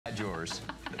yours.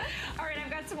 All right,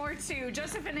 I've got some more too.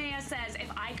 Josephina says,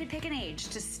 if I could pick an age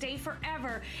to stay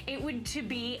forever, it would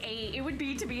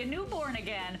be to be a newborn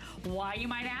again. Why, you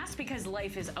might ask? Because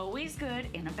life is always good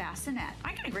in a bassinet.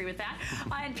 I can agree with that.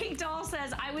 And Pink Doll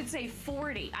says, I would say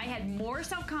 40. I had more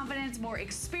self-confidence, more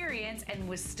experience, and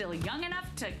was still young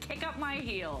enough to kick up my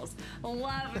heels.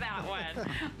 Love that one.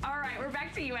 All right, we're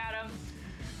back to you, Adam.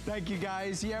 Thank you,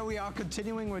 guys. Yeah, we are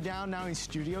continuing. We're down now in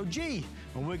Studio G,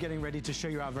 and we're getting ready to show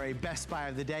you our very best buy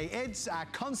of the day. It's our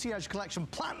Concierge Collection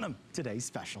Platinum, today's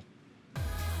special.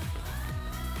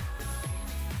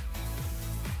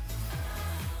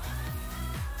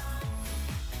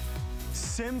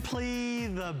 Simply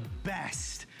the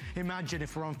best. Imagine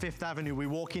if we're on Fifth Avenue, we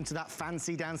walk into that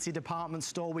fancy dancy department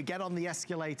store, we get on the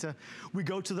escalator, we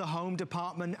go to the home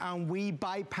department, and we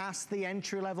bypass the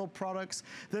entry-level products,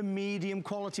 the medium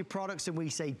quality products, and we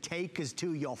say, take us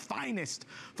to your finest.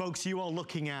 Folks, you are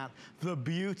looking at the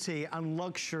beauty and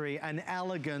luxury and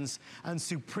elegance and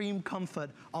supreme comfort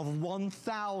of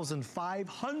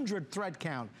 1,500 thread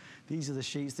count. These are the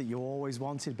sheets that you always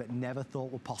wanted but never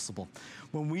thought were possible.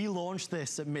 When we launched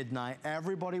this at midnight,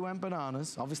 everybody went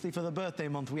bananas. Obviously for the birthday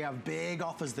month, we have big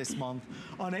offers this month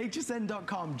on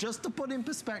hsn.com. Just to put in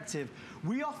perspective,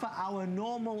 we offer our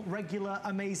normal, regular,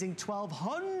 amazing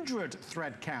 1,200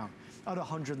 thread count at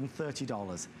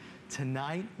 $130.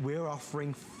 Tonight, we're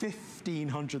offering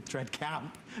 1,500 thread count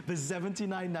for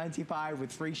 $79.95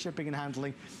 with free shipping and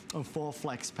handling and 4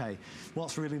 flex pay.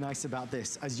 What's really nice about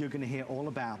this, as you're gonna hear all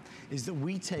about, is that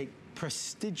we take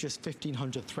prestigious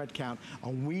 1,500 thread count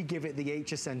and we give it the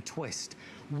HSN twist.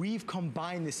 We've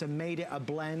combined this and made it a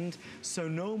blend, so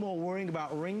no more worrying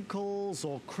about wrinkles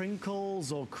or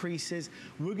crinkles or creases.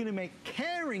 We're gonna make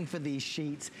caring for these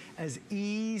sheets as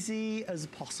easy as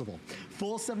possible.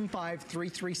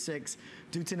 475-336,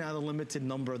 due to now the limited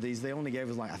number of these, they only gave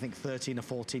us like, I think 13 or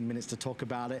 14 minutes to talk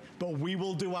about it, but we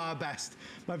will do our best.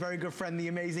 My very good friend, the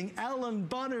amazing Ellen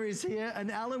Bonner is here,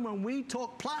 and Ellen, when we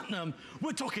talk platinum,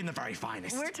 we're talking the very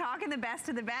finest. We're talking the best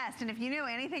of the best, and if you know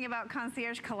anything about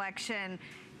Concierge Collection,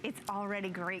 it's already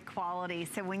great quality.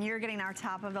 So when you're getting our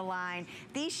top of the line,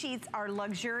 these sheets are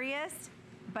luxurious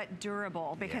but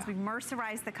durable because we've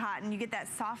mercerized the cotton. You get that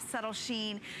soft, subtle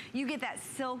sheen. You get that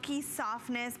silky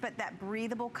softness, but that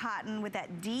breathable cotton with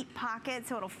that deep pocket,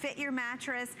 so it'll fit your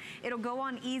mattress. It'll go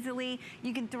on easily.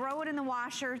 You can throw it in the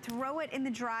washer, throw it in the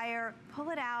dryer,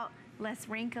 pull it out. Less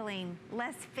wrinkling,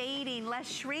 less fading, less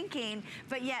shrinking,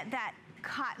 but yet that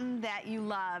cotton that you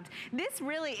loved. This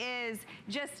really is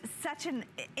just such an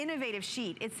innovative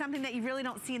sheet. It's something that you really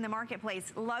don't see in the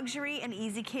marketplace. Luxury and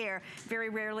easy care very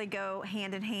rarely go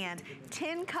hand in hand.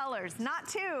 10 colors, not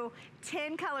 2,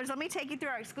 10 colors. Let me take you through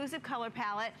our exclusive color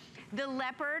palette. The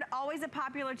leopard, always a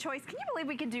popular choice. Can you believe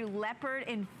we could do leopard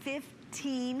in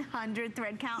 1,500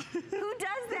 thread count? Who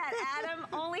does that, Adam?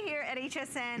 Only here at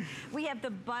HSN. We have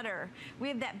the butter. We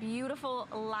have that beautiful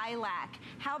lilac.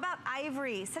 How about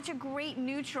ivory? Such a great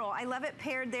neutral. I love it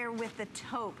paired there with the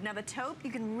taupe. Now the taupe,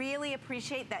 you can really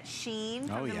appreciate that sheen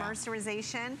from the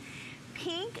mercerization.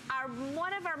 Pink are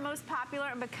one of our most popular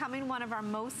and becoming one of our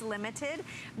most limited.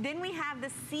 Then we have the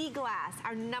sea glass,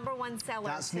 our #1 seller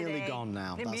That's today. nearly gone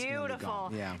now. They're That's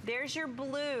beautiful. Yeah. There's your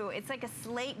blue. It's like a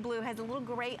slate blue, has a little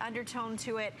gray undertone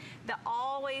to it. The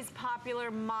always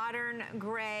popular modern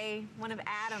gray, one of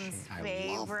Adam's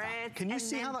favorites. Can you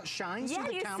see how that shines through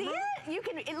the camera? Yeah, you see it? You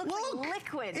can. It looks like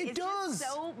liquid. It does.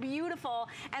 Just so beautiful.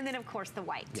 And then of course the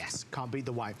white. Yes, can't beat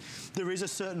the white. There is a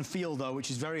certain feel though, which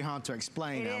is very hard to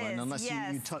explain, Ellen, unless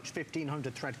you touch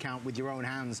 1,500 thread count with your own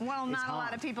hands. Well, not a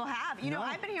lot of people have. You know,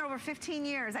 I've been here over 15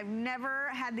 years. I've never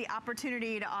had the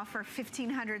opportunity to offer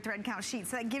 1,500 thread count sheets.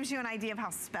 So that gives you an idea of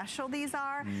how special these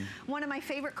are. One of my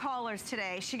favorite callers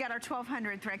today, she got our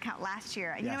 1,200 thread count last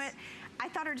year. And you know what? I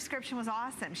thought her description was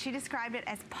awesome. She described it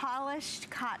as polished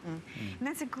cotton. And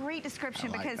that's a great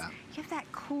description because you have that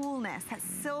coolness, that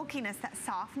silkiness, that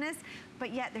softness,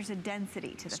 but yet there's a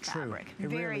density to the fabric.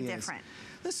 Very different.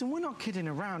 Listen, we're not kidding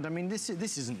around. I mean, this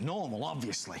isn't normal,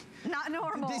 obviously. Not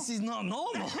normal. This is not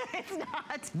normal. It's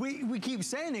not. We keep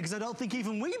saying it because I don't think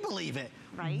even we believe it.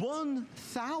 Right.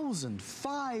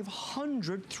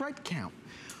 1,500 thread count.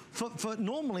 For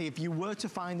normally, if you were to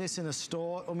find this in a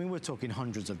store, I mean, we're talking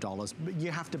hundreds of dollars, but you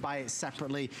have to buy it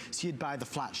separately. So you'd buy the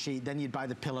flat sheet, then you'd buy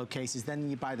the pillowcases, then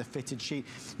you'd buy the fitted sheet.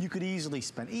 You could easily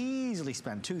spend $200,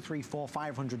 $300,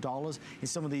 $400, $500 in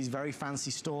some of these very fancy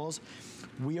stores.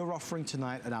 We are offering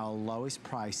tonight at our lowest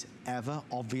price ever,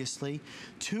 obviously.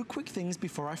 2 quick things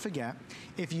before I forget.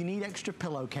 If you need extra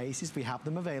pillowcases, we have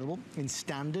them available in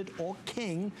standard or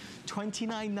king,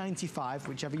 $29.95,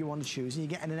 whichever you want to choose, and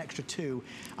you're getting an extra 2.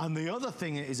 And the other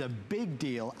thing that is a big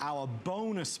deal, our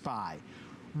bonus buy.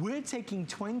 We're taking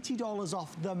 $20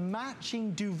 off the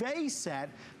matching duvet set.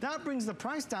 That brings the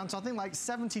price down to, I think, like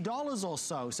 $70 or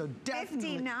so. So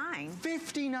definitely. $59.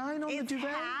 $59 on the duvet? It's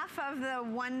half of the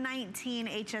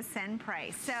 $119 HSN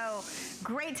price. So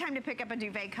great time to pick up a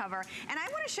duvet cover. And I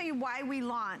want to show you why we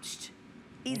launched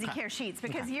Easy Care sheets,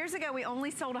 because years ago we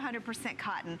only sold 100%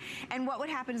 cotton, and what would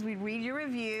happen is we'd read your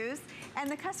reviews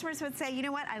and the customers would say, you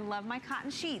know what, I love my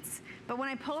cotton sheets, but when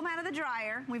I pull them out of the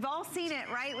dryer, we've all seen it,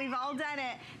 right? We've all done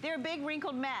it. They're a big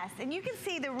wrinkled mess, and you can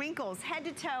see the wrinkles head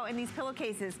to toe in these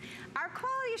pillowcases. Our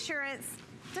quality assurance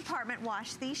department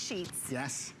washed these sheets.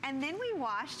 Yes. And then we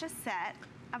washed a set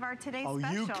of our today's special.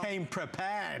 Oh, you came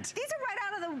prepared. These are right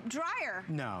out of the dryer.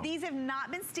 No. These have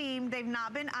not been steamed. They've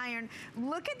not been ironed.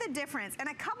 Look at the difference. And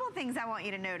a couple of things I want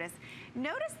you to notice.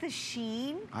 Notice the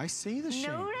sheen. I see the sheen.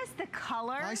 Notice the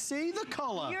color. I see the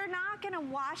color. You're not going to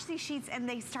wash these sheets and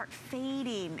they start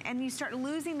fading and you start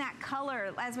losing that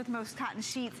color, as with most cotton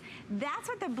sheets. That's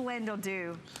what the blend will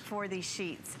do for these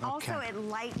sheets. Okay. Also, it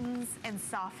lightens and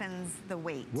softens the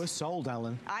weight. We're sold,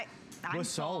 Ellen. I'm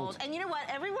sold. And you know what?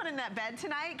 Everyone in that bed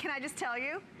tonight, can I just tell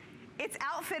you? It's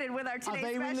outfitted with our today's special.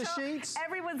 Are they in the sheets?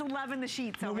 Everyone's loving the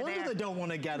sheets over there. No wonder they don't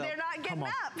want to get up. They're not getting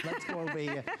up. Let's go over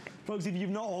here. Folks, if you've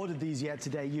not ordered these yet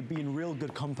today, you'd be in real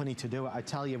good company to do it. I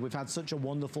tell you, we've had such a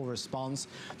wonderful response.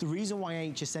 The reason why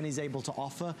HSN is able to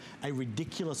offer a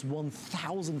ridiculous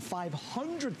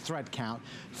 1,500 thread count,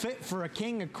 fit for a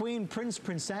king, a queen, prince,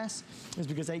 princess, is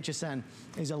because HSN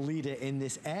is a leader in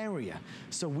this area.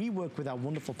 So we work with our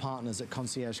wonderful partners at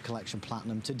Concierge Collection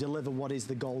Platinum to deliver what is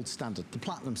the gold standard, the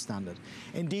platinum standard.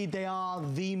 Indeed, they are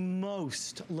the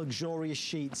most luxurious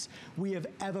sheets we have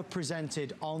ever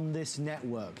presented on this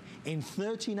network. In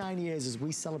 39 years, as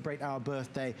we celebrate our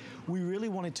birthday, we really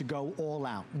wanted to go all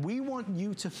out. We want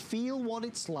you to feel what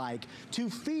it's like to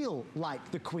feel like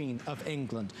the Queen of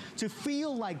England, to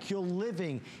feel like you're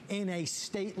living in a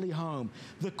stately home.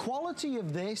 The quality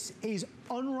of this is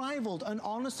unrivaled, and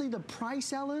honestly, the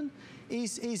price, Ellen,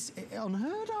 is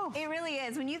unheard of. It really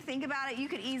is. When you think about it, you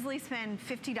could easily spend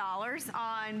 $50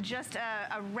 on just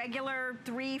a regular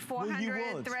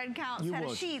 300-400 thread count set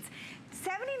of sheets.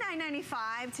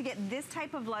 $79.95 to get this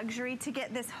type of luxury, to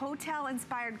get this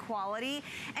hotel-inspired quality.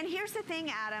 And here's the thing,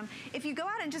 Adam, if you go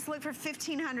out and just look for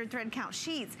 1,500 thread count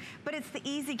sheets, but it's the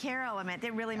easy care element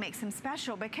that really makes them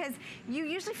special, because you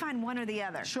usually find one or the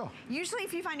other. Sure. Usually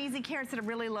if you find easy care, it's at a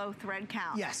really low thread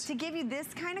count. Yes. To give you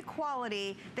this kind of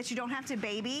quality that you don't have to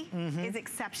baby is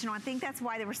exceptional. I think that's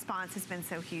why the response has been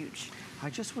so huge. I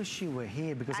just wish you were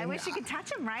here, because I wish you could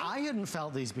touch them, right? I hadn't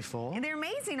felt these before. And they're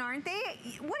amazing, aren't they?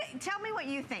 Tell me what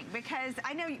you think, because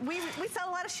I know we sell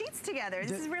a lot of sheets together.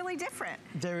 This is really different.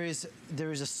 There is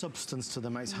a substance to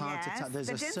them. It's hard to tell. There's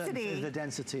the density. The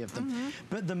density of them.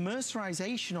 But the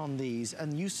mercerization on these,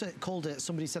 and you called it,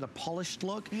 somebody said a polished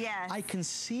look. Yes. I can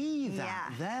see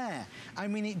that there. I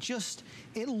mean,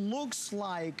 it looks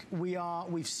like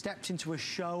we've stepped into a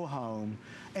show home.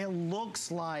 It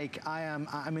looks like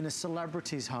I'm in a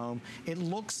celebrity's home. It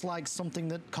looks like something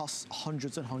that costs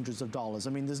hundreds and hundreds of dollars. I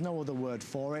mean, there's no other word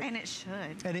for it. And it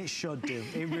should. And it should do.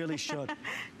 It really should.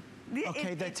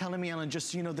 Okay, they're telling me, Ellen,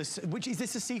 just, you know, this, is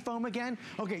this a seafoam again?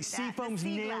 Okay, seafoam's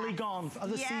nearly gone. Oh,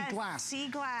 the sea glass. Sea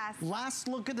glass. Last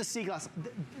look at the sea glass.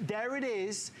 There it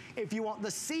is. If you want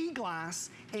the sea glass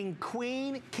in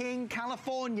Queen, King,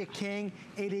 California King,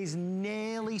 it is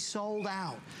nearly sold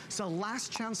out. So last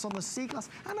chance on the sea glass.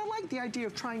 And I like the idea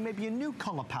of trying maybe a new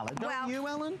color palette. Don't you,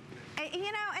 Ellen?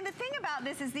 You know, and the thing about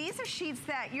this is these are sheets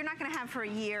that you're not going to have for a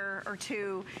year or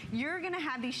two. You're going to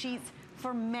have these sheets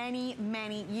for many,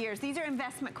 many years. These are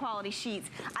investment quality sheets.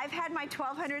 I've had my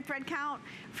 1,200 thread count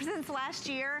since last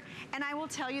year, and I will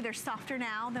tell you they're softer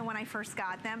now than when I first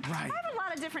got them. Right. I have a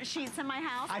lot of different sheets in my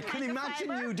house. I can imagine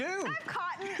you do. I have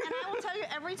cotton, and I will tell you,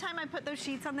 every time I put those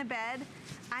sheets on the bed,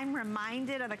 I'm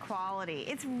reminded of the quality.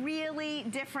 It's really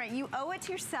different. You owe it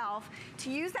to yourself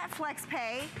to use that flex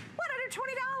pay. What, under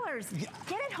 $20? Yeah.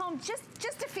 Get it home just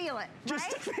to feel it, right? Just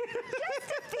to feel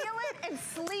it and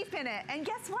sleep in it. And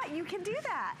guess what? You can do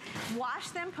that. Wash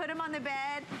them, put them on the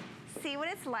bed, see what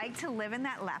it's like to live in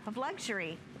that lap of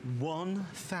luxury.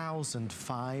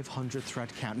 1,500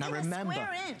 thread count. Now remember, per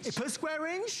square inch. Per square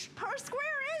inch? Per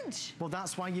square inch. Well,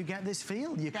 that's why you get this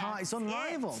feel. You can't, it's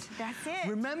unrivaled. That's it.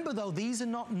 Remember though, these are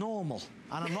not normal.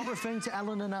 And I'm not referring to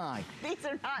Ellen and I. These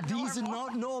are not normal. These are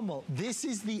not normal. This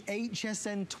is the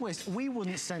HSN twist. We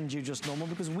wouldn't send you just normal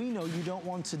because we know you don't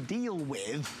want to deal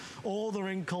with all the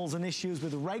wrinkles and issues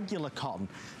with regular cotton.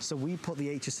 So we put the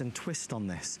HSN twist on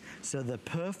this. So the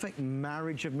perfect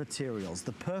marriage of materials,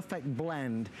 the perfect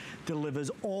blend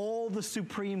delivers all the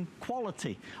supreme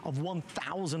quality of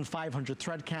 1,500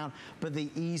 thread count, but the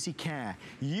easy care.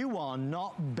 You are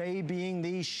not babying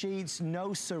these sheets.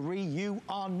 No, siree, you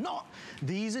are not.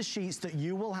 These are sheets that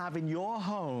you will have in your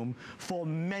home for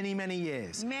many, many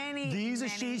years. These are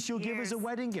sheets you'll give as a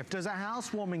wedding gift, as a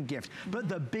housewarming gift. But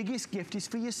the biggest gift is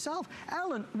for yourself.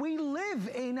 Ellen, we live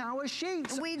in our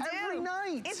sheets every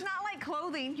night. It's not like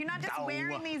clothing. You're not just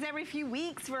wearing these every few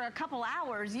weeks for a couple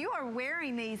hours. You are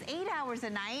wearing these 8 hours a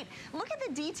night. Look at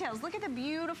the details. Look at the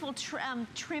beautiful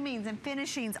trimmings and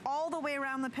finishings all the way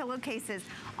around the pillowcases.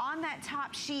 On that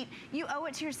top sheet, you owe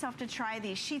it to yourself to try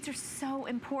these. Sheets are so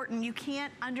important. You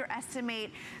can't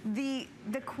underestimate the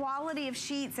quality of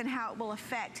sheets and how it will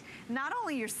affect not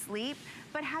only your sleep,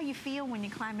 but how you feel when you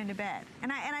climb into bed.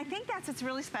 And I think that's what's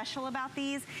really special about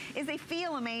these, is they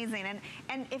feel amazing.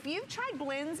 And if you've tried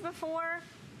blends before,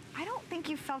 I don't think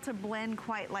you felt a blend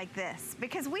quite like this,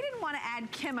 because we didn't want to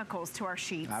add chemicals to our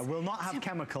sheets. I will not have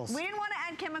chemicals. We didn't want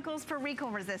to add chemicals for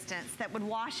wrinkle resistance that would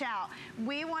wash out.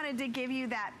 We wanted to give you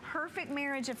that perfect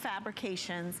marriage of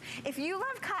fabrications. If you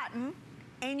love cotton,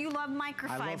 and you love microfiber.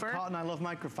 I love cotton, I love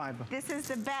microfiber. This is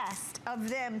the best of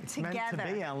them together. It's meant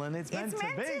to be, Ellen. It's meant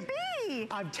to be.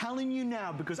 I'm telling you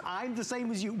now, because I'm the same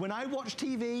as you. When I watch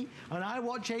TV and I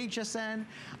watch HSN,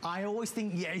 I always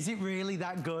think, yeah, is it really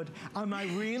that good? Am I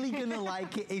really gonna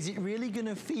like it? Is it really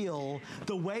gonna feel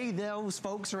the way those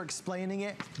folks are explaining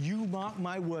it? You mark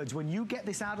my words, when you get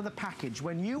this out of the package,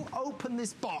 when you open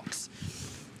this box,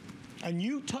 and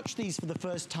you touch these for the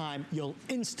first time, you'll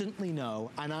instantly know,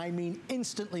 and I mean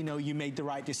instantly know, you made the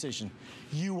right decision.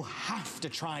 You have to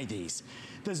try these.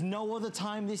 There's no other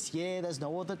time this year, there's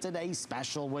no other today's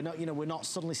special. We're not, we're not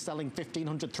suddenly selling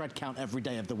 1,500 thread count every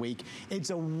day of the week. It's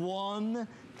a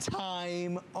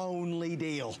one-time only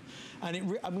deal.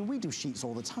 And I mean, we do sheets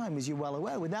all the time, as you're well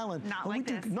aware, with Ellen. Not like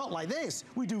this. Not like this.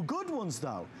 We do good ones,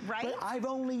 though. Right. But I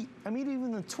mean,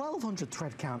 even the 1,200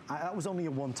 thread count, that was only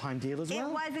a one-time deal as well.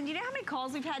 It was, and you know how many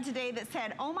calls we've had today that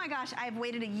said, oh my gosh, I've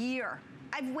waited a year.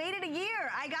 I've waited a year.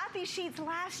 I got these sheets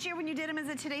last year when you did them as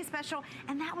a Today Special,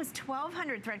 and that was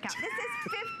 1,200 thread count. This is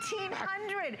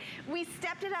 1,500. We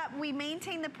stepped it up. We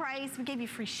maintained the price. We gave you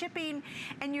free shipping,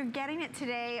 and you're getting it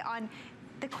today on...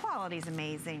 The quality is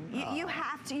amazing. You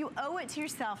have to, you owe it to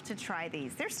yourself to try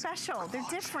these. They're special. They're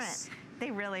different.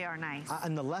 They really are nice.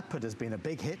 And the leopard has been a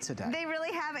big hit today. They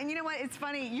really have. And you know what? It's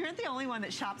funny. You're the only one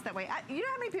that shops that way. You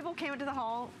know how many people came up to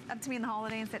me in the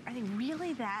holiday and said, are they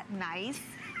really that nice?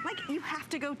 Like, you have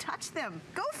to go touch them.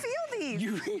 Go feel these.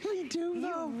 You really do,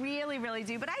 though. You really, really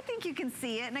do. But I think you can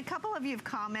see it. And a couple of you have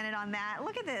commented on that.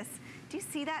 Look at this. Do you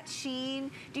see that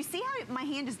sheen? Do you see how my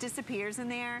hand just disappears in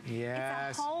there?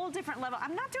 Yes. It's a whole different level.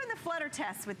 I'm not doing the flutter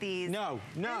test with these. No,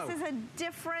 no. This is a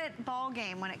different ball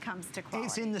game when it comes to quality.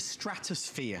 It's in the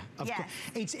stratosphere. Yes.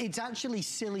 It's actually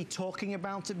silly talking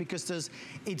about it because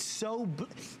it's so...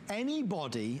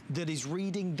 Anybody that is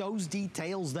reading those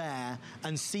details there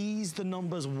and sees the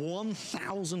numbers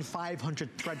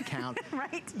 1,500 thread count,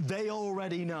 right? They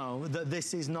already know that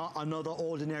this is not another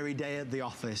ordinary day at the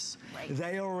office. Right.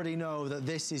 They already know that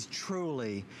this is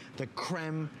truly the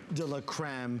creme de la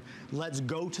creme. Let's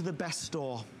go to the best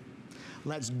store.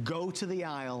 Let's go to the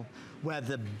aisle where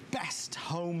the best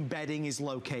home bedding is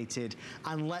located,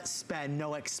 and let's spare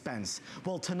no expense.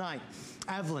 Well, tonight,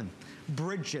 Evelyn,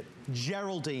 Bridget,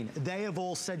 Geraldine, they have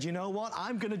all said, you know what,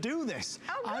 I'm gonna do this.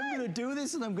 Oh, I'm gonna do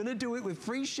this, and I'm gonna do it with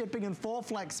free shipping and 4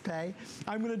 flex pay.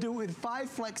 I'm gonna do it with 5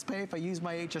 flex pay if I use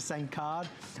my HSN card.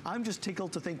 I'm just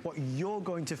tickled to think what you're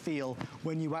going to feel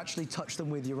when you actually touch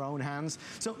them with your own hands.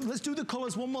 So let's do the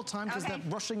colors one more time, because they're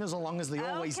rushing us along as they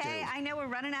always do. Okay, I know we're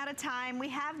running out of time. We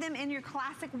have them in your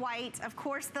classic white, of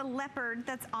course, the leopard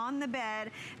that's on the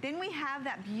bed. Then we have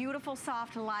that beautiful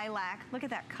soft lilac. Look at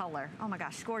that color. Oh my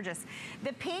gosh, gorgeous.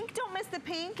 The pink, don't miss the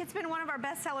pink. It's been one of our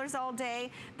best sellers all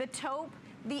day. The taupe,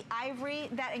 the ivory,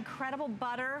 that incredible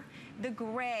butter, the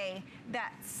gray,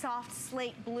 that soft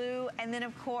slate blue, and then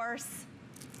of course,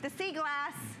 the sea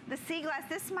glass. The sea glass,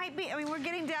 this might be, I mean, we're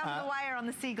getting down to the wire on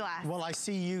the sea glass. Well, I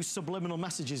see you subliminal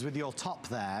messages with your top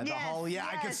there. Yes, the whole, yes.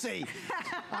 I can see.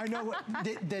 I know.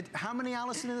 How many,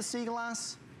 Alison, in the sea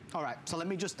glass? All right, so let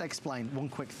me just explain one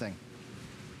quick thing.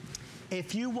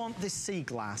 If you want this sea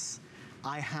glass,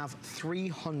 I have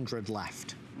 300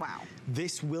 left. Wow.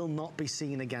 This will not be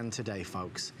seen again today,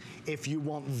 folks. If you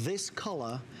want this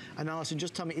color, and Alison,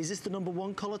 just tell me, is this the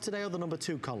 #1 color today or the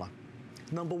 #2 color?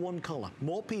 #1 color.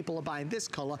 More people are buying this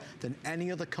color than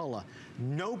any other color.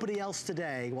 Nobody else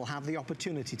today will have the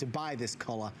opportunity to buy this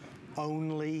color.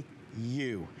 Only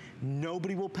you.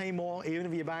 Nobody will pay more, even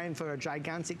if you're buying for a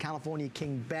gigantic California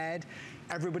king bed.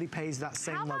 Everybody pays that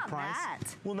same low price. How about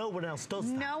that? Well, no one else does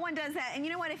that. No one does that. And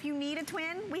you know what? If you need a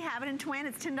twin, we have it in twin.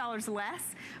 It's $10 less.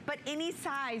 But any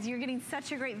size, you're getting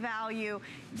such a great value.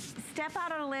 Step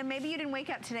out on a limb. Maybe you didn't wake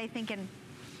up today thinking,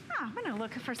 I'm going to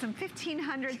look for some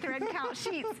 1,500 thread count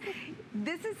sheets.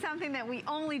 This is something that we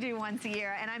only do once a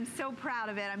year, and I'm so proud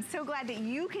of it. I'm so glad that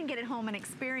you can get it home and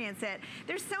experience it.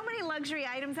 There's so many luxury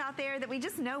items out there that we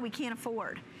just know we can't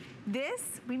afford.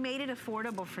 This, we made it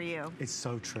affordable for you. It's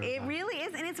so true. It really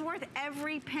is, and it's worth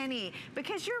every penny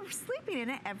because you're sleeping in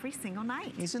it every single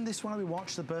night. Isn't this why we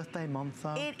watch the birthday month,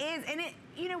 though? It is, and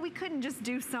you know, we couldn't just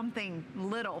do something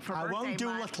little for birthday month. I won't do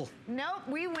little. Nope,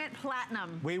 we went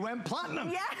platinum. We went platinum.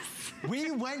 Yes.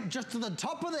 We went just to the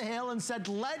top of the hill and said,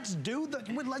 let's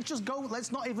just go,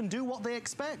 let's not even do what they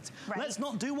expect. Right. Let's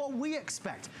not do what we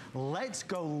expect. Let's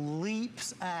go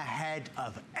leaps ahead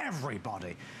of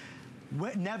everybody.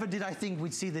 Never did I think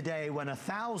we'd see the day when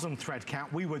 1,000 thread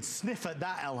count, we would sniff at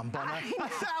that, Ellen Bonner.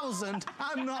 1,000,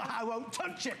 I won't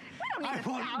touch it. I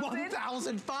want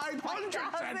 1,500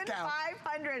 thread count.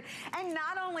 1,500. And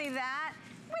not only that,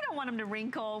 we don't want them to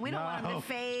wrinkle. We don't want them to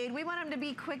fade. We want them to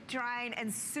be quick drying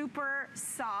and super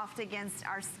soft against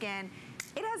our skin.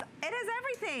 It has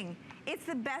everything. It's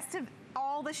the best of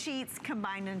all the sheets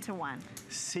combined into one.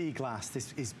 Sea glass,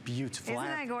 this is beautiful. Isn't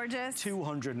that gorgeous?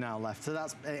 200 now left, so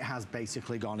it has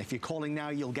basically gone. If you're calling now,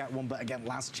 you'll get one, but again,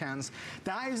 last chance.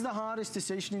 That is the hardest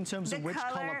decision in terms of which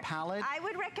color palette. I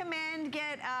would recommend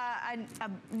get a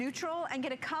neutral and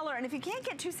get a color, and if you can't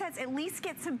get 2 sets, at least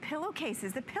get some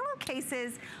pillowcases. The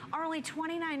pillowcases are only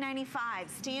 $29.95,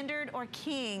 standard or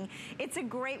king. It's a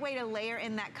great way to layer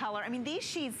in that color. I mean, these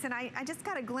sheets, and I just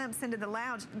got a glimpse into the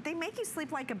lounge, they make you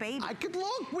sleep like a baby.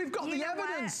 Look, we've got the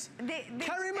evidence.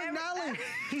 Kerry McNally,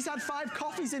 he's had 5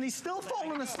 coffees and he's still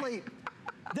falling asleep.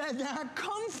 They're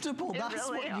comfortable. That's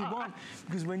really what you want.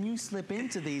 Because when you slip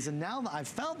into these, and now that I've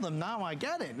felt them, now I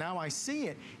get it, now I see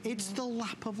it, it's the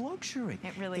lap of luxury.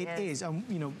 It really is. It is. And,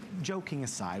 you know, joking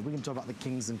aside, we can talk about the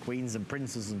kings and queens and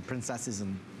princes and princesses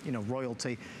and, you know,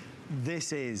 royalty.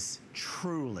 This is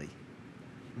truly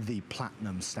the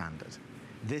platinum standard.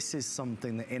 This is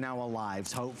something that in our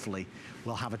lives, hopefully,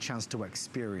 we'll have a chance to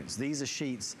experience. These are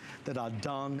sheets that are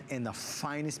done in the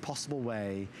finest possible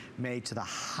way, made to the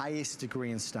highest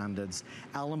degree and standards.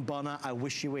 Ellen Bonner, I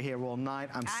wish you were here all night.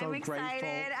 I'm so grateful.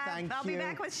 Thank you. I'll be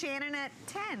back with Shannon at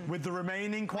 10. With the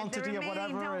remaining quantity of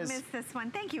whatever it is. Don't miss this one.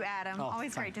 Thank you, Adam.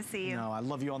 Always great to see you. No, I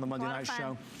love you on the Monday Night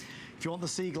Show. If you want the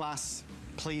sea glass,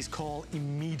 please call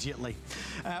immediately.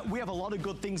 We have a lot of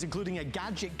good things, including a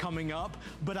gadget coming up,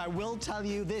 but I will tell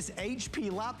you this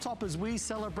HP laptop as we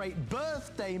celebrate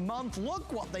birthday month.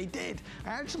 Look what they did. I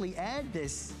actually aired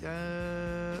this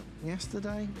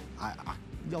yesterday.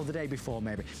 Oh, the day before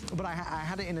maybe, but I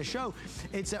had it in a show.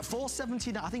 It's at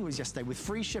 $479, I think it was yesterday, with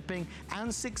free shipping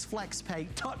and 6 flex pay.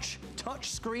 Touch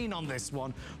screen on this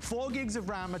one. 4 gigs of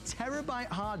RAM, a terabyte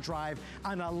hard drive,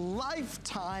 and a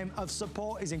lifetime of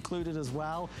support is included as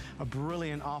well. A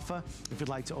brilliant offer. If you'd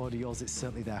like to order yours, it's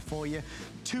certainly there for you.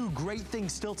 2 great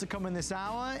things still to come in this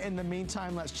hour. In the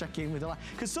meantime, let's check in with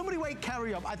Could somebody wake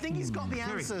Kerry up? I think he's got the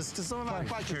answers to some of our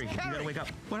questions. Kerry, you gotta wake up.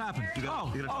 What happened?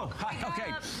 Hi,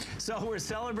 okay. So we're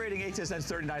celebrating HSN's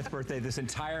 39th birthday this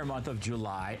entire month of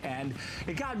July, and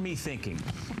it got me thinking,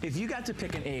 if you got to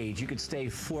pick an age you could stay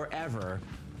forever,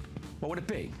 what would it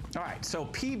be? All right, so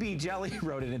PB Jelly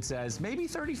wrote it and says, maybe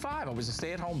 35. I was a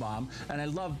stay-at-home mom, and I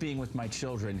love being with my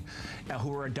children who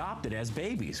were adopted as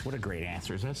babies. What a great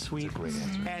answer. Is that sweet? That's a great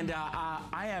answer. And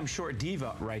I Am Short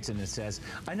Diva writes in and says,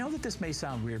 I know that this may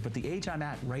sound weird, but the age I'm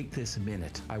at right this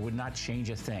minute, I would not change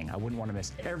a thing. I wouldn't want to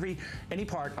miss any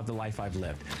part of the life I've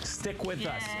lived. Stick with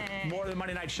us. More of the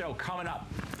Monday Night Show coming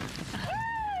up.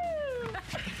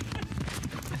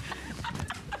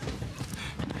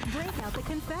 Break out the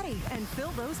confetti and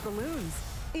fill those balloons.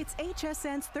 It's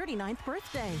HSN's 39th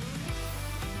birthday.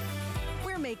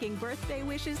 We're making birthday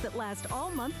wishes that last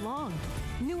all month long.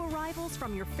 New arrivals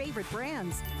from your favorite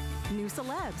brands, new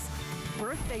celebs,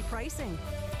 birthday pricing,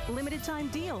 limited time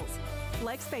deals,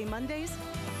 Flex Pay Mondays,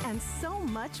 and so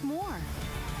much more.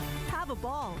 Have a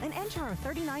ball and enter our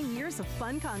 39 years of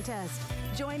fun contest.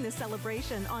 Join the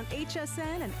celebration on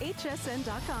HSN and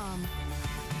hsn.com.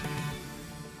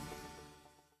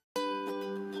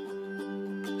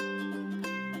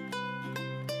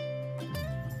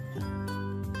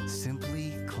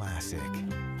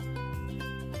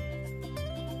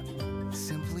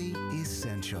 Simply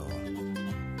essential.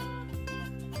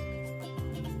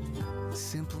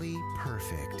 Simply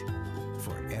perfect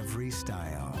for every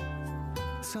style.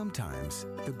 Sometimes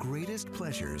the greatest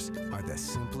pleasures are the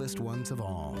simplest ones of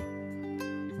all.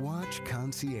 Watch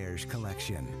Concierge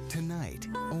Collection tonight,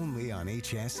 only on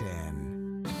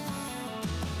HSN.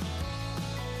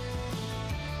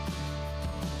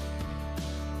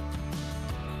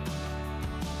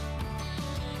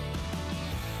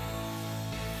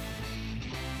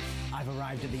 I've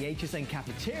arrived at the HSN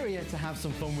cafeteria to have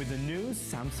some fun with the new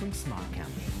Samsung Smart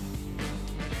Cam.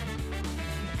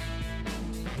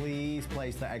 Please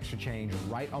place that extra change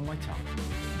right on my tongue.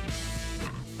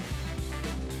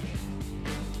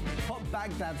 Pop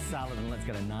Baghdad salad and let's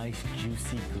get a nice,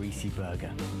 juicy, greasy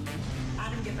burger.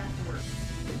 Adam, get back to work.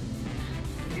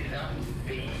 Is that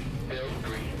the Bill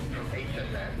Green from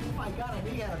HSN? Oh my God, I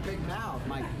knew you had a big mouth.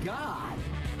 My God.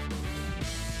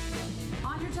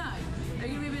 On your tongue. Are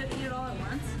you going to be able to eat it all at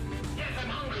once? Yes, I'm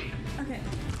hungry. Okay.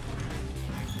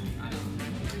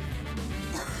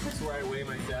 That's where I weigh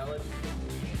my salad.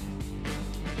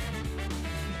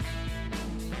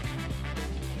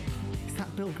 Is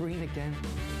that Bill Green again?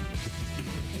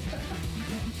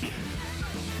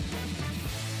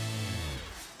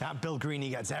 That Bill Green, he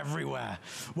gets everywhere.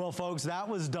 Well, folks, that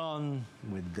was done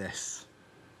with this.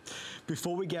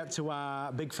 Before we get to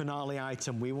our big finale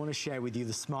item, we want to share with you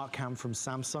the Smart Cam from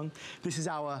Samsung. This is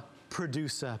our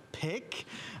producer pick.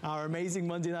 Our amazing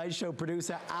Monday Night Show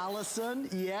producer, Allison.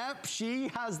 Yep, she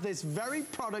has this very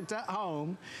product at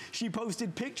home. She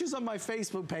posted pictures on my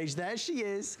Facebook page. There she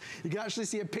is. You can actually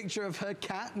see a picture of her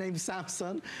cat named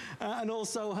Samson, and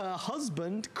also her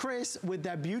husband, Chris, with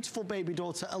their beautiful baby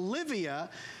daughter, Olivia.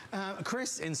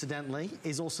 Chris, incidentally,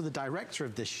 is also the director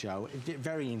of this show.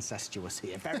 Very incestuous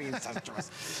here, very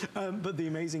incestuous. But the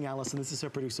amazing Allison, this is her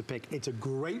producer pick. It's a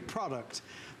great product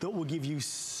that will give you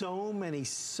so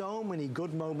many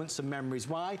good moments and memories.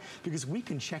 Why? Because we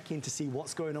can check in to see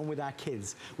what's going on with our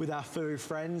kids, with our furry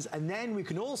friends, and then we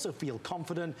can also feel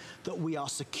confident that we are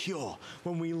secure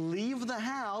when we leave the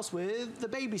house with the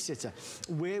babysitter.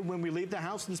 When we leave the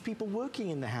house, there's people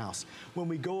working in the house. When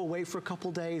we go away for a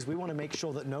couple days, we want to make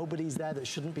sure that nobody's there that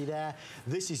shouldn't be there.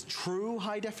 This is true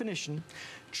high definition,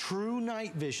 true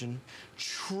night vision,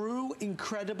 true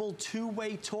incredible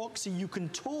two-way talk, so you can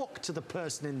talk to the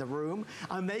person in the room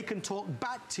and they can talk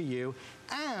back to you,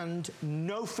 and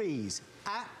no fees.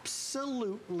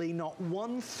 Absolutely not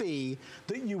one fee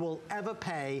that you will ever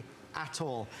pay at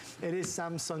all. It is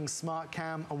Samsung Smart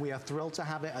Cam, and we are thrilled to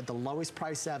have it at the lowest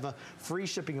price ever. Free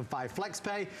shipping and 5 flex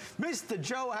pay. Mr.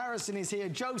 Joe Harrison is here.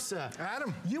 Joe, sir.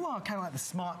 Adam. You are kind of like the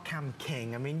Smart Cam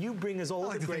king. I mean, you bring us all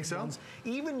the great ones.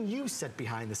 Even you said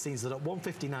behind the scenes that at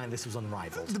 $159 this was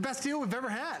unrivaled. The best deal we've ever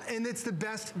had, and it's the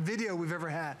best video we've ever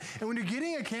had. And when you're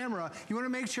getting a camera, you want to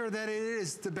make sure that it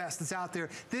is the best that's out there.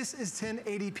 This is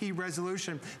 1080p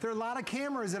resolution. There are a lot of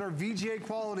cameras that are VGA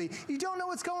quality. You don't know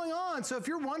what's going on, so if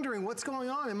you're wondering what's going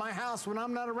on in my house when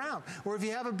I'm not around, or if you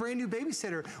have a brand new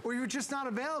babysitter, or you're just not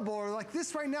available, or like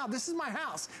this right now, this is my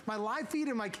house. My live feed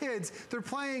and my kids, they're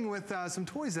playing with some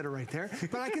toys that are right there,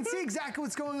 but I can see exactly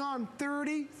what's going on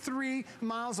 33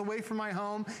 miles away from my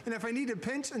home, and if I need to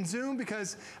pinch and zoom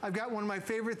because I've got one of my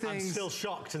favorite things. I'm still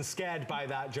shocked and scared by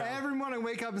that, Joe. Every morning I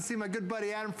wake up and see my good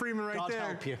buddy Adam Freeman right God there.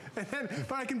 help you.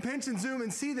 But I can pinch and zoom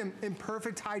and see them in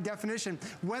perfect high definition.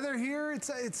 Whether here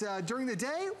it's during the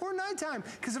day or nighttime,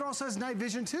 because it also has night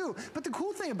vision too. But the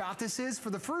cool thing about this is, for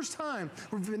the first time,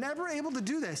 we've been ever able to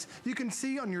do this. You can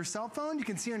see on your cell phone, you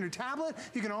can see on your tablet,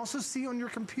 you can also see on your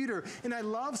computer. And I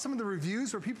love some of the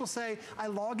reviews where people say, I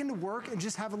log into work and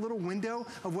just have a little window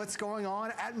of what's going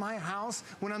on at my house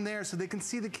when I'm there, so they can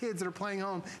see the kids that are playing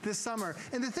home this summer.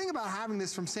 And the thing about having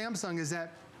this from Samsung is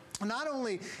that not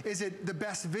only is it the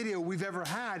best video we've ever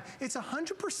had, it's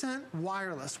 100%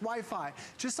 wireless, Wi-Fi.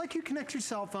 Just like you connect your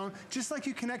cell phone, just like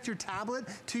you connect your tablet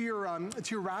to your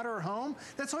router at home,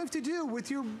 that's all you have to do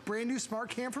with your brand new Smart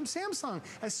Cam from Samsung.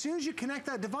 As soon as you connect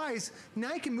that device,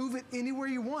 now you can move it anywhere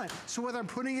you want. So whether I'm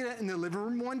putting it in the living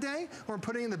room one day, or I'm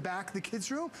putting it in the back of the kids'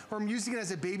 room, or I'm using it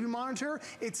as a baby monitor,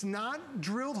 it's not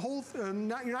drilled holes, you're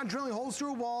not drilling holes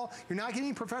through a wall, you're not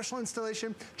getting professional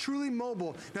installation, truly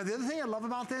mobile. Now the other thing I love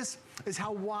about this is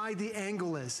how wide the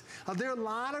angle is. There are a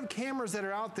lot of cameras that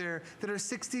are out there that are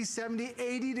 60, 70,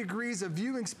 80 degrees of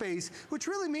viewing space, which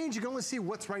really means you can only see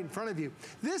what's right in front of you.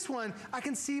 This one, I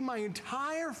can see my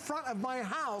entire front of my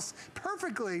house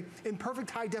perfectly in perfect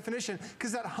high definition,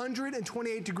 because that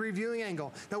 128 degree viewing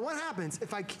angle. Now what happens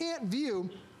if I can't view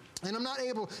and I'm not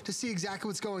able to see exactly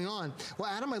what's going on. Well,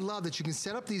 Adam, I love that you can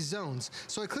set up these zones.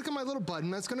 So I click on my little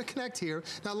button, that's gonna connect here.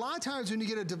 Now, a lot of times when you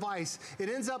get a device, it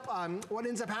ends up, what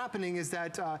ends up happening is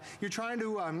that you're trying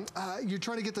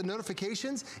to get the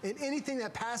notifications, and anything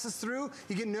that passes through,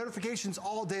 you get notifications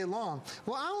all day long.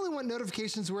 Well, I only want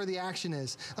notifications where the action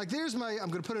is. Like there's I'm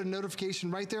gonna put a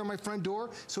notification right there on my front door,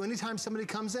 so anytime somebody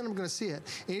comes in, I'm gonna see it.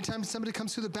 Anytime somebody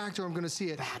comes through the back door, I'm gonna see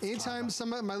it. Anytime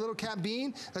my little cat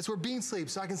Bean, that's where Bean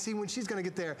sleeps, so I can see when she's gonna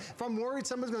get there. If I'm worried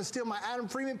someone's gonna steal my Adam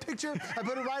Freeman picture, I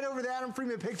put it right over the Adam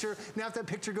Freeman picture. Now if that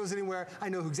picture goes anywhere, I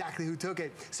know exactly who took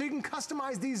it. So you can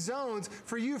customize these zones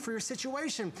for you, for your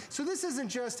situation. So this isn't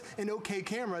just an okay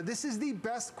camera. This is the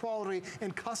best quality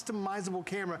and customizable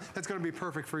camera that's gonna be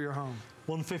perfect for your home.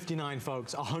 $159,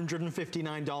 folks.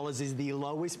 $159 is the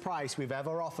lowest price we've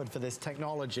ever offered for this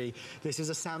technology. This is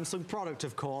a Samsung product,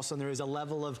 of course, and there is a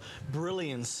level of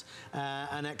brilliance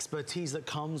and expertise that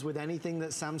comes with anything that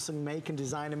Samsung make and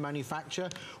design and manufacture.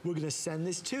 We're going to send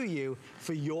this to you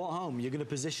for your home. You're going to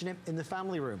position it in the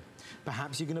family room.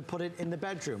 Perhaps you're going to put it in the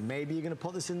bedroom. Maybe you're going to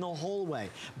put this in the hallway,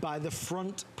 by the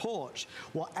front porch.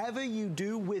 Whatever you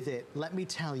do with it, let me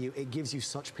tell you, it gives you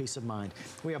such peace of mind.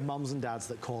 We have moms and dads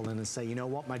that call in and say, you know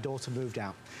what, my daughter moved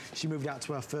out. She moved out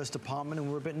to her first apartment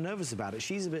and we're a bit nervous about it.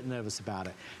 She's a bit nervous about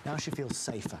it. Now she feels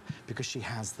safer because she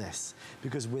has this.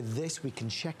 Because with this, we can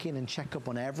check in and check up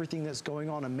on everything that's going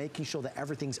on and making sure that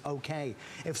everything's okay.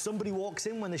 If somebody walks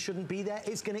in when they shouldn't be there,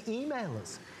 it's going to email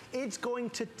us. It's going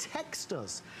to text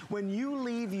us. When you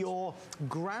leave your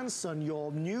grandson,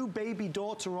 your new baby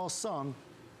daughter or son,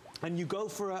 and you go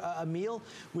for a meal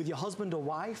with your husband or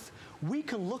wife, we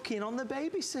can look in on the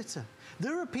babysitter.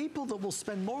 There are people that will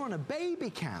spend more on a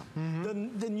baby cam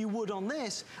than you would on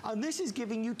this, and this is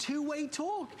giving you two-way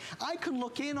talk. I can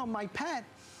look in on my pet,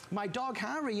 my dog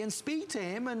Harry, and speak to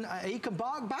him, and he can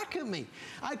bark back at me.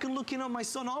 I can look in on my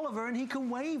son Oliver, and he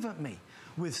can wave at me.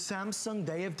 With Samsung,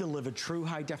 they have delivered true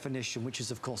high definition, which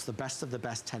is, of course, the best of the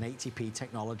best 1080p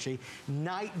technology.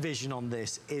 Night vision on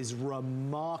this is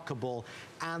remarkable,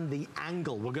 and the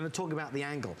angle. We're going to talk about the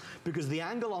angle, because the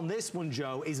angle on this one,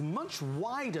 Joe, is much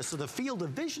wider, so the field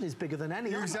of vision is bigger than any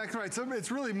other. You're exactly right. So it's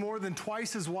really more than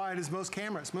twice as wide as most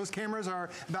cameras. Most cameras are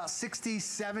about 60,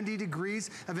 70 degrees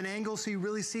of an angle, so you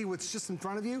really see what's just in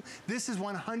front of you. This is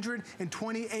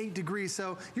 128 degrees,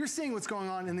 so you're seeing what's going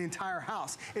on in the entire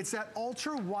house. It's that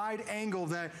ultra-wide angle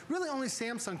that really only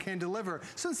Samsung can deliver.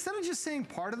 So instead of just seeing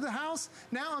part of the house,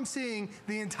 now I'm seeing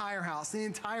the entire house, the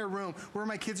entire room, where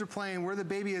my kids are playing, where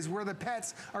the baby is, where the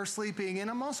pets are sleeping, and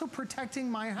I'm also protecting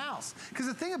my house. Because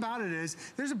the thing about it is,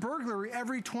 there's a burglary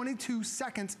every 22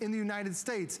 seconds in the United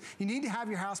States. You need to have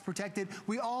your house protected.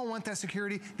 We all want that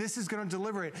security. This is going to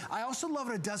deliver it. I also love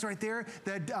what it does right there,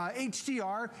 that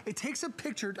HDR. It takes a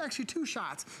picture, actually two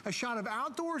shots, a shot of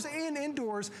outdoors and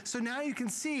indoors, so now you can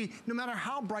see no matter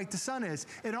how bright the sun is.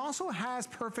 It also has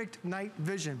perfect night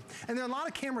vision. And there are a lot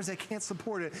of cameras that can't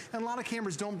support it, and a lot of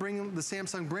cameras don't bring the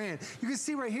Samsung brand. You can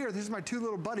see right here, these are my two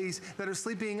little buddies that are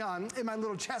sleeping in my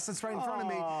little chest that's right in front of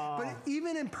me. But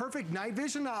even in perfect night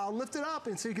vision, I'll lift it up,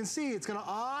 and so you can see it's gonna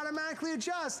automatically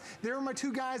adjust. There are my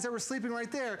two guys that were sleeping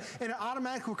right there, and it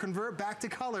automatically will convert back to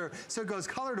color. So it goes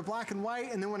color to black and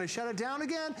white, and then when I shut it down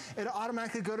again, it'll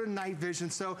automatically go to night vision.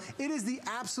 So it is the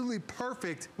absolutely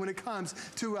perfect when it comes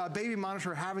to baby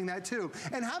monitor having that too.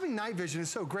 And having night vision is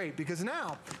so great, because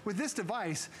now with this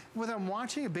device, whether I'm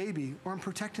watching a baby or I'm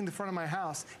protecting the front of my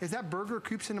house, if that burglar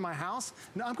creeps into my house,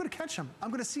 now I'm gonna catch him.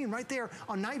 I'm gonna see him right there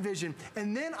on night vision,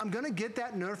 and then I'm gonna get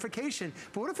that notification.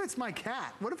 But what if it's my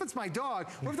cat? What if it's my dog?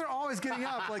 What if they're always getting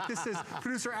up, like this is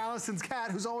producer Allison's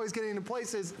cat who's always getting into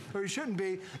places where he shouldn't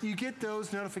be? You get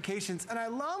those notifications. And I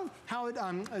love how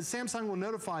Samsung will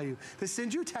notify you. They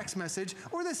send you a text message,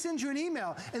 or they send you an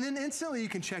email, and then instantly you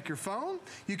can check your phone,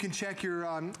 you can check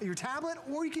your tablet,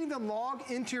 or you can even log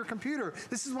into your computer.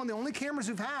 This is one of the only cameras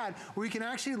we've had where you can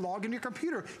actually log into your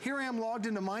computer. Here I am logged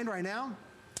into mine right now.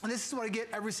 And this is what I get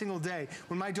every single day.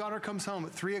 When my daughter comes home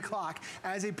at 3 o'clock,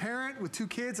 as a parent with two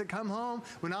kids that come home,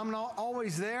 when I'm not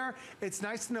always there, it's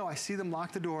nice to know I see them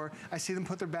lock the door, I see them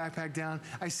put their backpack down,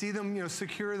 I see them,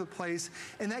 secure the place,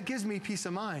 and that gives me peace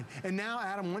of mind. And now,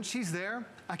 Adam, once she's there,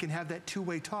 I can have that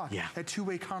two-way talk, that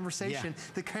two-way conversation. Yeah.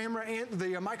 The camera and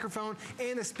the microphone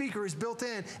and the speaker is built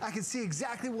in. I can see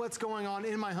exactly what's going on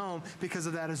in my home because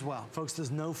of that as well. Folks, there's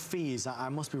no fees. I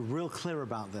must be real clear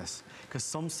about this, because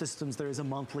some systems there is a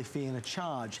monthly fee and a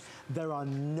charge. There are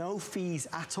no fees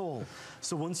at all.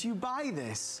 So once you buy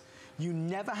this, You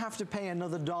never have to pay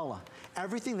another dollar.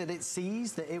 Everything that it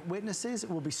sees, that it witnesses,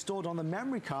 will be stored on the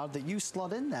memory card that you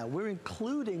slot in there. We're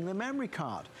including the memory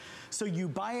card. So you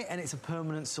buy it and it's a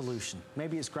permanent solution.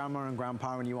 Maybe it's grandma and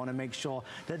grandpa and you want to make sure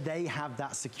that they have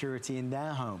that security in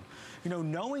their home. You know,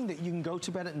 knowing that you can go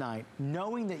to bed at night,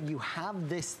 knowing that you have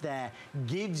this there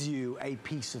gives you a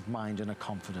peace of mind and a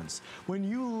confidence. When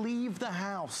you leave the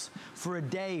house for a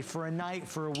day, for a night,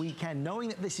 for a weekend, knowing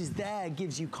that this is there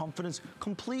gives you confidence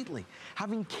completely.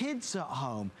 Having kids at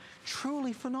home,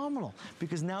 truly phenomenal,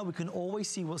 because now we can always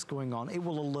see what's going on. It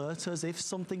will alert us if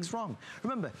something's wrong.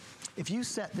 Remember, if you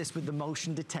set this with the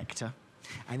motion detector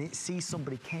and it sees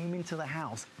somebody came into the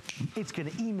house, it's going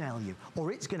to email you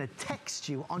or it's going to text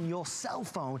you on your cell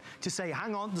phone to say,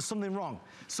 hang on, there's something wrong.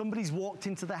 Somebody's walked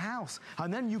into the house.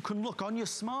 And then you can look on your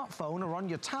smartphone or on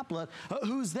your tablet at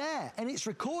who's there, and it's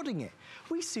recording it.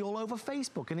 We see all over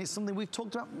Facebook, and it's something we've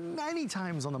talked about many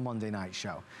times on the Monday Night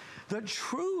Show, that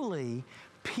truly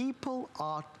people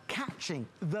are catching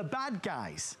the bad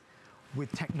guys with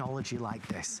technology like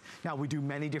this. Now, we do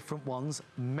many different ones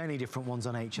on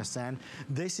HSN.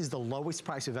 This is the lowest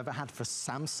price we've ever had for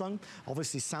Samsung.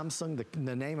 Obviously, Samsung,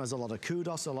 the name has a lot of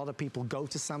kudos. A lot of people go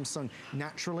to Samsung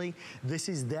naturally. This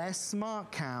is their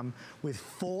smart cam with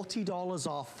 $40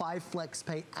 off, 5 flex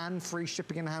pay, and free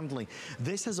shipping and handling.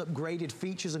 This has upgraded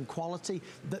features and quality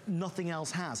that nothing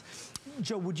else has.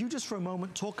 Joe, would you just for a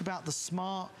moment talk about the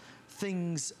smart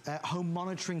things home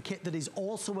monitoring kit that is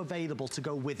also available to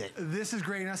go with it? This is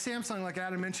great. Now, Samsung, like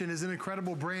Adam mentioned, is an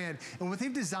incredible brand. And what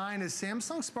they've designed is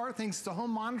Samsung Smart Things. It's a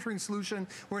home monitoring solution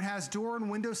where it has door and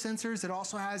window sensors. It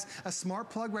also has a smart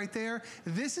plug right there.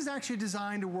 This is actually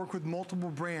designed to work with multiple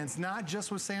brands, not just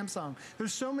with Samsung.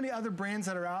 There's so many other brands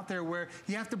that are out there where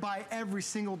you have to buy every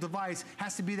single device,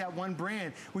 has to be that one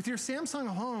brand. With your Samsung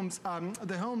homes,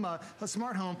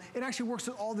 smart home, it actually works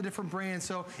with all the different brands.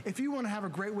 So if you want to have a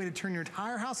great way to turn your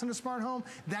entire house into a smart home,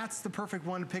 that's the perfect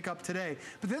one to pick up today.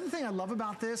 But the other thing I love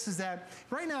about this is that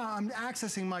right now I'm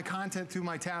accessing my content through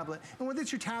my tablet. And whether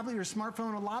it's your tablet, your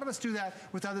smartphone, a lot of us do that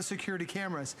with other security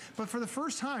cameras. But for the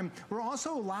first time, we're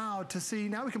also allowed to see,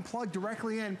 now we can plug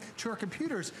directly in to our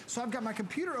computers. So I've got my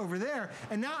computer over there,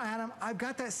 and now, Adam, I've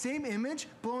got that same image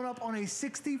blown up on a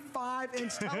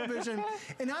 65-inch television,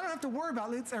 and I don't have to worry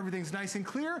about it. Everything's nice and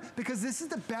clear because this is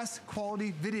the best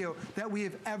quality video that we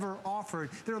have ever offered.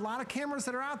 There are a lot of cameras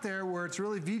that are out there where it's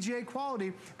really VGA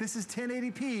quality. This is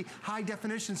 1080p high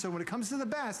definition, so when it comes to the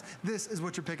best, this is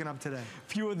what you're picking up today.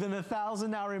 Fewer than 1,000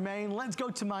 now remain. Let's go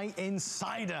to my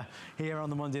insider here on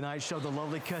the Monday Night Show. The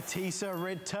lovely Katisa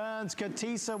returns.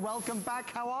 Katisa, welcome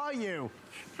back. How are you?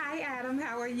 Hi, Adam.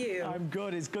 How are you? I'm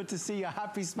good. It's good to see your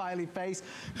happy, smiley face.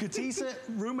 Katisa,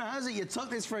 rumor has it you took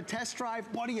this for a test drive.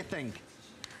 What do you think?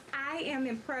 I am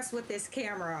impressed with this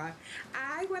camera.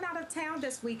 I went out of town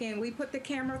this weekend. We put the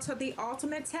camera to the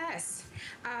ultimate test.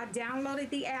 Downloaded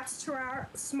the apps to our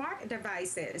smart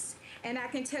devices. And I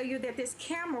can tell you that this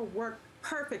camera worked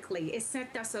perfectly. It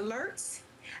sent us alerts.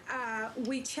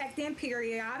 We checked in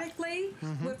periodically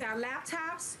with our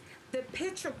laptops. The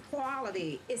picture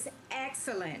quality is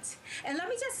excellent. And let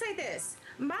me just say this.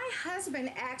 My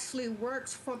husband actually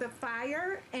works for the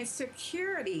fire and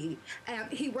security.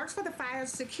 He works for the fire and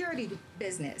security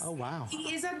business. Oh, wow.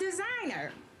 He is a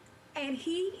designer, and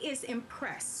he is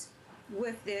impressed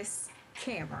with this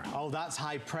camera. Oh, that's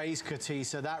high praise,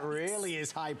 Katisa. That really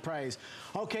is high praise.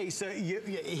 Okay, so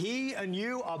he and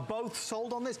you are both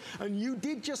sold on this, and you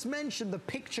did just mention the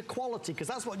picture quality, because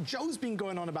that's what Joe's been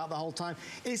going on about the whole time.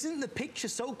 Isn't the picture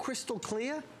so crystal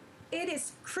clear? It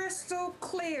is crystal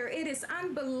clear. It is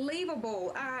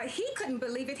unbelievable. He couldn't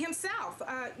believe it himself,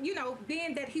 you know,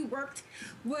 being that he worked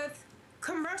with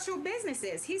commercial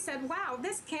businesses. He said, wow,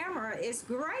 this camera is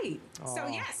great. Oh. So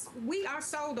yes, we are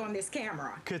sold on this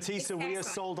camera. Katisa, we are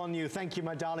sold on you. Thank you,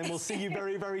 my darling. We'll see you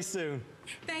very, very soon.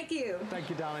 Thank you. Thank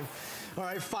you, darling. All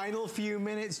right, final few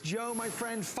minutes. Joe, my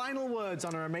friend, final words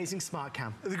on our amazing smart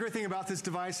cam. The great thing about this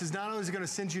device is not only is it going to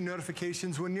send you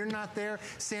notifications when you're not there,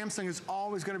 Samsung is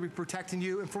always going to be protecting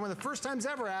you. And for one of the first times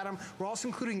ever, Adam, we're also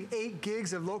including 8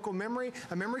 gigs of local memory,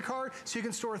 a memory card, so you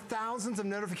can store thousands of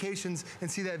notifications and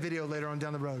see that video later on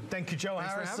down the road. Thank you, Joe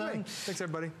Harrison. Thanks for having me. Thanks,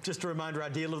 everybody. Just a reminder, our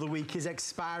deal of the week is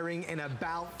expiring in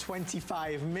about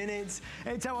 25 minutes.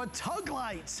 It's our Tug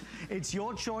Lights. It's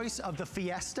your choice of the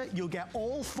Fiesta, you'll get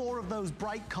all 4 of those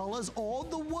bright colors, or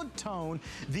the wood tone.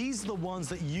 These are the ones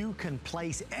that you can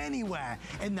place anywhere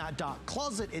in that dark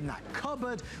closet, in that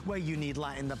cupboard, where you need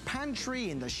light in the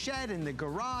pantry, in the shed, in the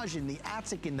garage, in the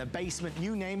attic, in the basement,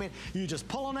 you name it. You just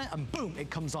pull on it and boom, it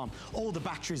comes on. All the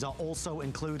batteries are also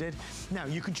included. Now,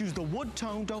 you can choose the wood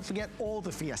tone. Don't forget all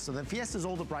the Fiesta. The Fiesta is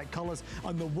all the bright colors,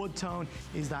 and the wood tone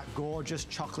is that gorgeous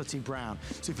chocolatey brown.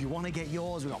 So if you want to get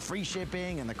yours, we've got free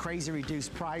shipping and the crazy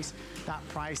reduced price. That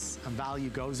price and value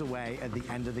goes away at the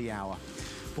end of the hour.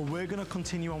 But we're going to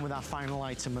continue on with our final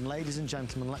item. And ladies and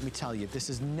gentlemen, let me tell you, this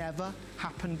has never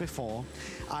happened before.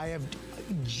 I have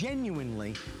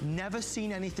genuinely never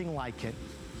seen anything like it.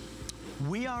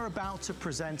 We are about to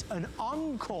present an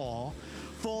encore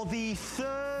for the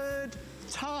 3rd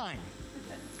time.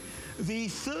 The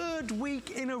 3rd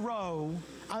week in a row,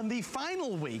 and the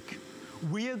final week,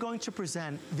 we are going to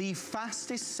present the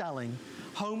fastest selling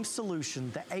home solution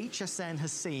that HSN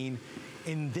has seen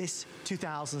in this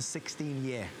 2016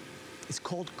 year. It's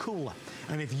called Cooler.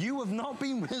 And if you have not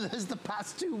been with us the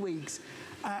past 2 weeks,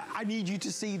 I need you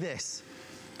to see this.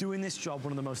 Doing this job,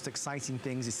 one of the most exciting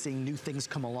things is seeing new things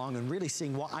come along and really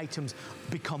seeing what items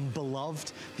become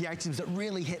beloved, the items that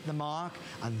really hit the mark,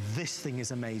 and this thing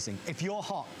is amazing. If you're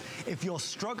hot, if you're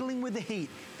struggling with the heat,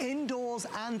 indoors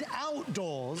and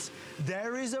outdoors,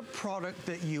 there is a product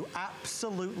that you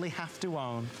absolutely have to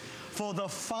own. For the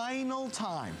final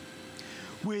time,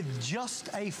 with just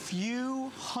a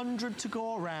few hundred to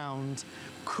go around,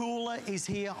 Cooler is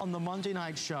here on the Monday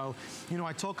Night Show. You know,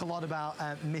 I talk a lot about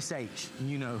Miss H.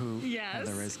 You know who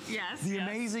Heather is. Yes. The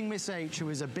amazing Miss H, who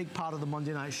is a big part of the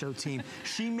Monday Night Show team.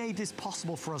 She made this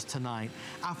possible for us tonight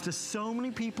after so many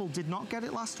people did not get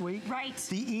it last week. Right.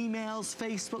 The emails,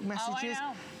 Facebook messages.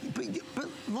 Oh, I know. But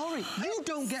Lori, you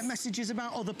don't get messages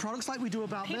about other products like we do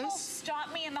about People this.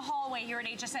 stop me in the hallway here at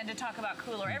HSN to talk about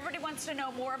Cooler. Everybody wants to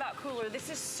know more about Cooler.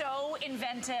 This is so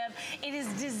inventive. It is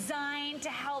designed to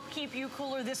help keep you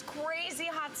cooler this crazy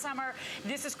hot summer.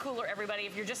 This is Cooler, everybody.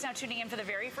 If you're just now tuning in for the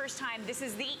very first time, this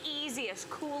is the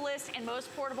easiest, coolest, and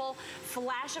most portable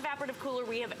flash evaporative cooler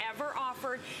we have ever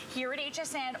offered here at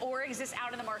HSN or exists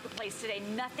out in the marketplace today.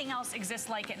 Nothing else exists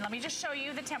like it. And let me just show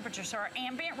you the temperature. So our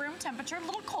ambient room temperature, a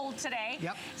little cold today.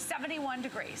 Yep. 71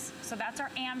 degrees. So that's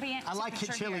our ambient I like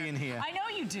it chilly in here. I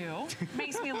know you do.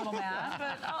 Makes me a little mad,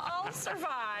 but I'll survive.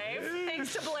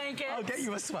 Thanks to blankets. I'll get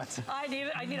you a sweater. I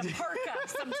need a parka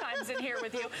sometimes in here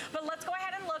with you. But let's go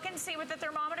ahead and look and see what the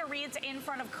thermometer reads in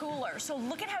front of Cooler. So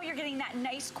look at how you're getting that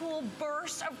nice, cool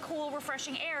burst of cool,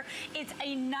 refreshing air. It's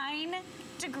a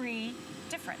 9-degree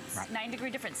difference. Right. 9-degree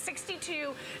difference.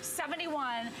 62,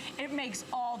 71, it makes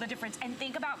all the difference. And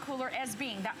think about Cooler as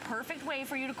being that perfect way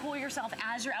for you to cool yourself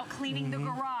as you're out cleaning the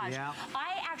garage. Yeah.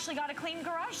 I actually got a clean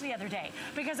garage the other day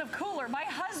because of Cooler. My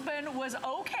husband was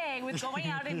okay with going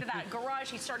out into that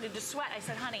garage. He started to sweat. I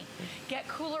said, honey, get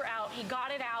Cooler out. He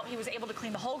got it out. He was able to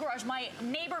clean the whole garage. My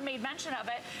neighbor made mention of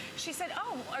it. She said,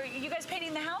 oh, are you guys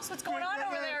painting the house? What's going on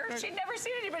over there? She'd never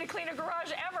seen anybody clean a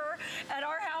garage ever at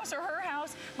our house or her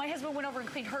house. My husband went over and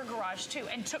cleaned her garage too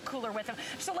and took Cooler with him.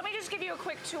 So let me just give you a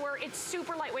quick tour. It's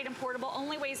super lightweight and portable,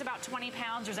 only weighs about 20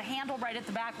 pounds. There's a handle right at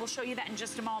the back. We'll show you that in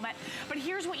just a moment. But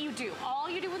here's what you do. All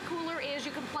you do with Cooler is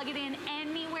you can plug it in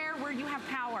anywhere where you have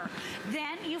power.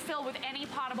 Then you fill with any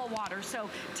potable water. So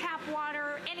tap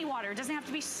water, any water. It doesn't have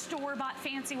to be store-bought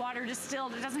fancy water,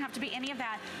 distilled. It doesn't have to be any of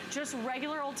that. Just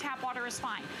regular old tap water is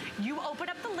fine. You open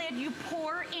up the lid, you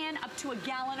pour in up to a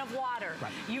gallon of water.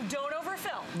 Right. You don't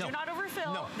overfill. No. Do not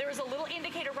overfill. No. There's a little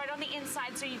indicator right on the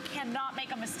inside, so you cannot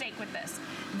make a mistake with this.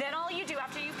 Then all you do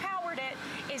after you've powered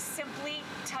it is simply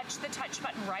touch the touch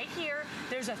button right here.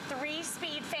 There's a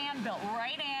 3-speed fan built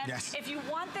right in. Yes. If you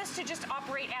want this to just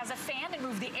operate as a fan and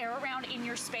move the air around in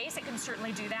your space, it can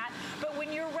certainly do that. But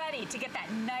when you're ready to get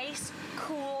that nice,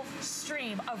 cool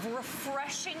stream of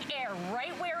refreshing air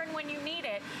right where and when you need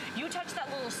it, you touch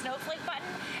that little snowflake button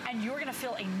and you're gonna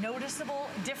feel a noticeable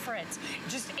difference.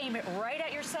 Just aim it right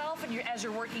at yourself and as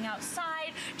you're working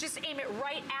outside. Just aim it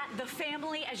right at the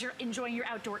family as you're enjoying your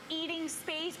outdoor eating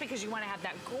space because you want to have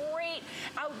that great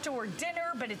outdoor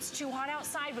dinner, but it's too hot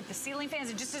outside with the ceiling fans.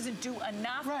 It just doesn't do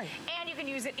enough. Right. And you can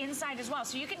use it inside as well.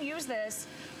 So you can use this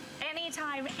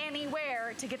anytime,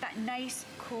 anywhere to get that nice,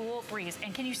 cool breeze.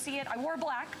 And can you see it? I wore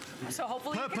black, so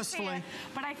hopefully you can see it.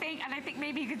 But I think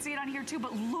maybe you can see it on here too.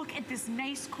 But look at this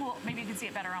nice, cool. Maybe you can see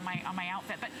it better on my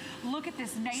outfit. But look at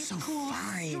this nice, cool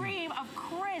stream of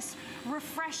crisp,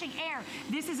 refreshing air.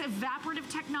 This is evaporative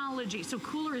technology. So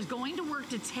Cooler is going to work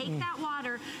to take that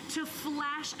water to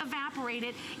flash evaporate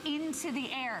it into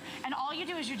the air. And all you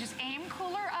do is you just aim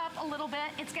Cooler up a little bit.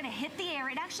 It's going to hit the air.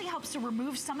 It actually helps to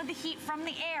remove some of the heat from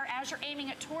the air as you're aiming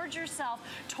it towards yourself,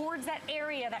 towards that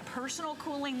area, that personal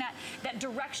cooling, that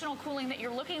directional cooling that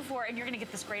you're looking for, and you're gonna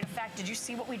get this great effect. Did you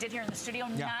see what we did here in the studio?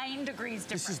 Yeah. 9 degrees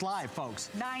difference. This is live, folks.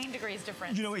 9 degrees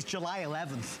difference. You know, it's July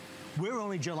 11th. We're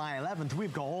only July 11th.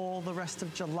 We've got all the rest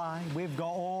of July. We've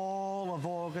got all of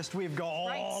August. We've got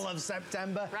all of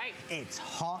September. Right. It's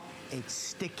hot, it's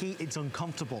sticky, it's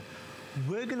uncomfortable.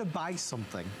 We're gonna buy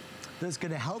something that's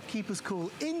gonna help keep us cool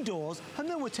indoors, and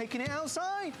then we're taking it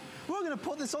outside. We're gonna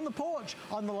put this on the porch,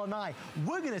 on the lanai.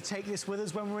 We're gonna take this with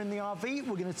us when we're in the RV.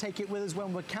 We're gonna take it with us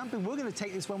when we're camping. We're gonna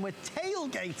take this when we're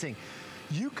tailgating.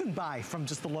 You can buy from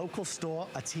just the local store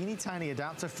a teeny tiny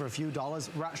adapter for a few dollars.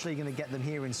 We're actually gonna get them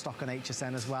here in stock on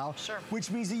HSN as well. Sure.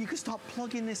 Which means that you can start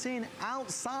plugging this in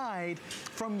outside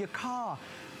from your car.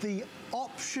 The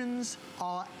options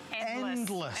are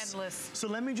endless. So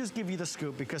let me just give you the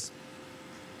scoop, because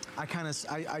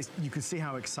you can see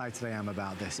how excited I am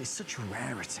about this. It's such a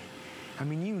rarity. I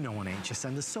mean, you know, on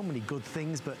HSN, there's so many good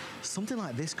things, but something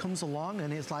like this comes along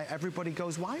and it's like everybody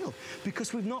goes wild,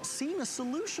 because we've not seen a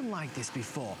solution like this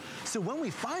before. So when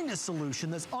we find a solution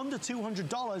that's under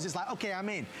 $200, it's like, okay, I'm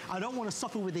in. I don't want to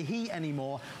suffer with the heat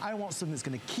anymore. I want something that's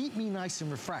going to keep me nice and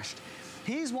refreshed.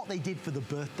 Here's what they did for the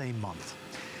birthday month.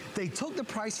 They took the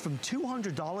price from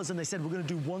 $200 and they said, we're going to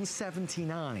do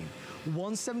 $179.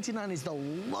 $179 is the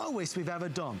lowest we've ever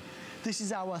done. This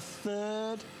is our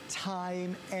 3rd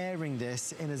time airing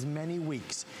this in as many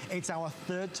weeks. It's our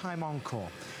 3rd time encore.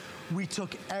 We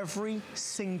took every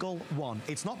single one.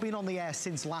 It's not been on the air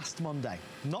since last Monday.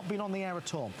 Not been on the air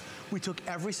at all. We took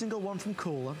every single one from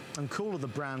Cooler, and Cooler, the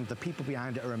brand, the people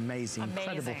behind it are amazing.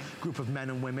 Incredible group of men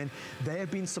and women. They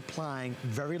have been supplying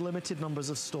very limited numbers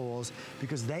of stores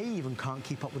because they even can't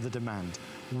keep up with the demand.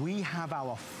 We have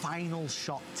our final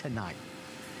shot tonight.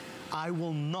 I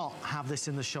will not have this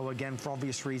in the show again for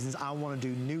obvious reasons. I want to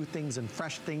do new things and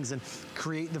fresh things and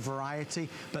create the variety,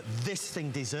 but this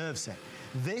thing deserves it.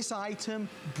 This item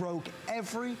broke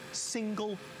every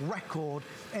single record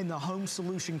in the home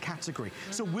solution category.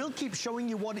 So we'll keep showing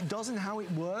you what it does and how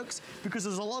it works, because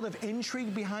there's a lot of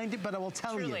intrigue behind it, but I will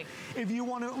tell you, if you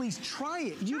want to at least try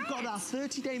it, you've got our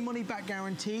 30-day money-back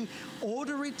guarantee.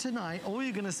 Order it tonight. All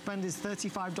you're going to spend is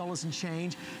 $35 and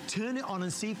change. Turn it on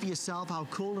and see for yourself how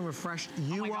cool and refreshed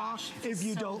you are. If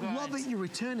you don't love it, you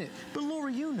return it. But Laura,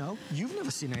 you know, you've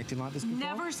never seen anything like this before.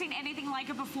 Never seen anything like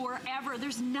it before, ever.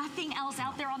 There's nothing else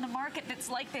out there on the market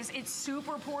that's like this. It's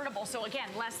super portable. So again,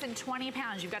 less than 20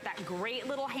 pounds. You've got that great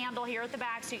little handle here at the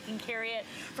back so you can carry it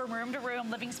from room to room,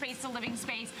 living space to living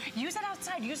space. Use it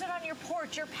outside. Use it on your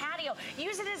porch, your patio.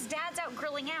 Use it as dad's out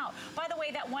grilling out. By the way,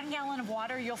 that 1 gallon of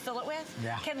water you'll fill it with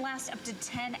can last up to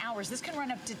 10 hours. This can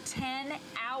run up to 10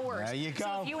 hours. There you go.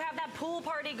 So if you have that pool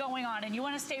party going on and you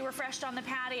want to stay refreshed on the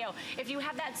patio, if you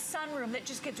have that sunroom that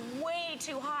just gets way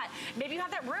too hot, maybe you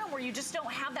have that room where you just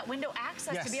don't have that window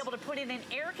access to be able to put in an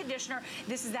air conditioner.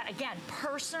 This is that, again,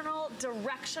 personal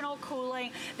directional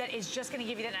cooling that is just going to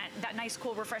give you that nice,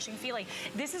 cool, refreshing feeling.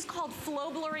 This is called flow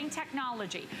blurring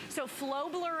technology. So flow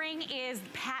blurring is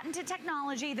patented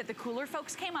technology that the Cooler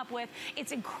folks came up with.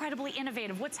 It's incredibly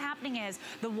innovative. What's happening is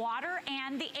the water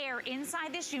and the air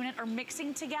inside this unit are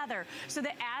mixing together so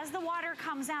that as the water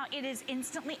comes out, it is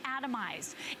instantly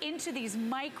atomized into these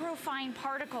microfine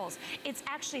particles. It's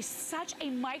actually such a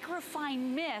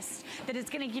microfine mist that it's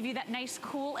going to give you that nice,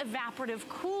 cool, evaporative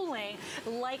cooling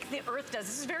like the Earth does.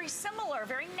 This is very similar,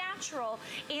 very natural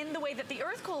in the way that the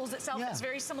Earth cools itself. It's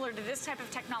very similar to this type of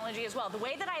technology as well. The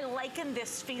way that I liken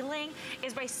this feeling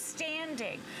is by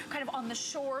standing kind of on the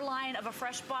shoreline of a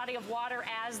fresh body of water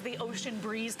as the ocean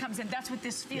breeze comes in. That's what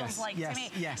this feels like to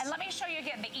me. And let me show you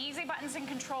again the easy buttons and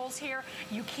controls here.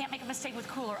 You can't make a mistake with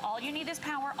Cooler. All you need is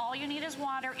power. All you need is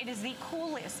water. It is the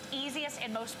coolest, easiest,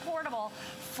 and most portable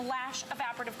flash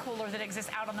evaporative cooler that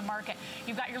exists out on the market.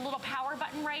 You've got your little power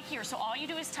button right here. So all you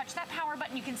do is touch that power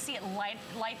button. You can see it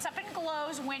lights up and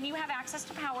glows when you have access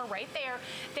to power right there.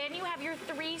 Then you have your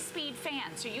 3-speed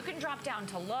fan. So you can drop down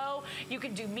to low, you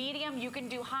can do medium, you can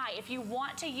do high. If you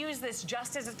want to use this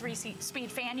just as a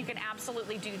 3-speed fan, you can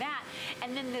absolutely do that.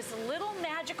 And then this little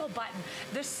magical button,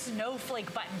 the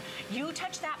snowflake button, you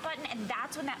touch that button and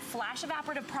that's when that flash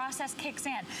evaporative process kicks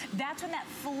in. That's when that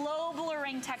flow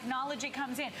blurring technology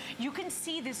comes in. You can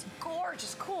see this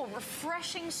gorgeous, cool,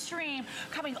 refreshing stream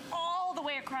coming all the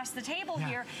way across the table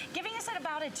here, giving us at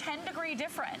about a 10-degree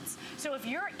difference. So if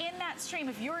you're in that stream,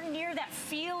 if you're near that,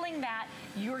 feeling that,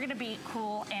 you're gonna be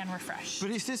cool and refreshed.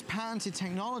 But it's this patented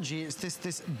technology, it's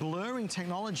this blurring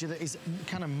technology that is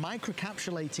kind of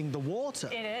microcapsulating the water.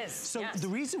 It is, So the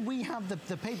reason we have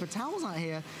the paper towels out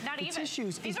here,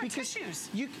 tissues, These is are because tissues.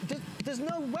 There's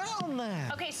no wet on there.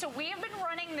 Okay, so we have been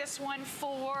running this one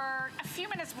for a few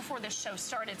minutes before this show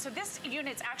started. So this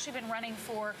unit's actually been running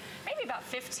for maybe about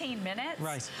 15 minutes.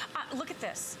 Right. Look at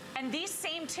this. And these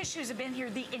same tissues have been here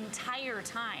the entire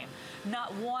time.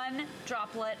 Not one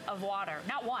droplet of water.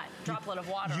 Not one droplet of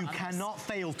water. You cannot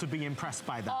fail to be impressed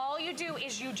by that. All you do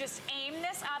is you just aim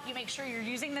this up. You make sure you're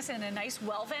using this in a nice,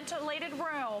 well-ventilated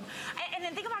room. And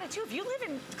then think about it, too. If you live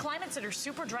in climates that are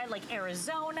super dry, like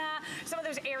Arizona, some of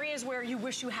those areas where you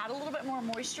wish you had a little bit more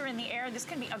moisture in the air, this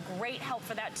can be a great help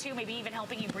for that, too. Maybe even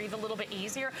helping you breathe a little bit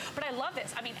easier. But I love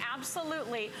this. I mean,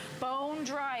 absolutely bone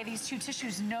dry. These two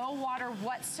tissues, no water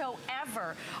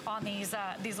whatsoever on these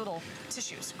little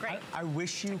tissues. Great. I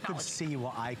wish you could see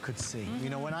what I could see. You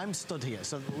know, when I'm stood here,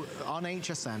 so on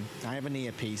HSN, I have an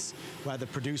earpiece where the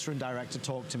producer and director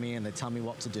talk to me and they tell me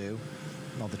what to do.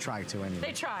 Well, they try to anyway.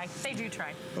 They try. They do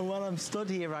try. But when I'm stood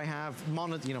here, I have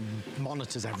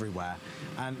monitors everywhere.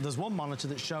 And there's one monitor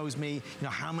that shows me,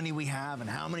 how many we have and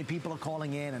how many people are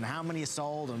calling in and how many are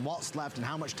sold and what's left and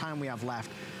how much time we have left.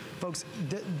 Folks,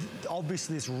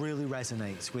 obviously this really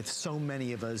resonates with so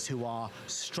many of us who are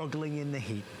struggling in the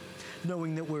heat,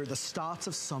 knowing that we're at the start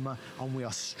of summer and we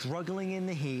are struggling in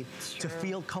the heat to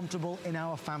feel comfortable in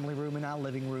our family room, in our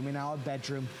living room, in our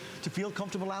bedroom, to feel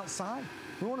comfortable outside.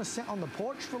 We want to sit on the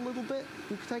porch for a little bit.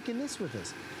 We've taken this with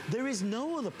us. There is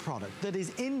no other product that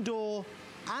is indoor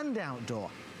and outdoor,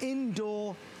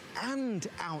 indoor and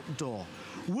outdoor.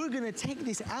 We're going to take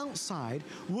this outside,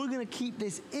 we're going to keep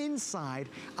this inside,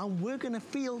 and we're going to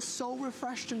feel so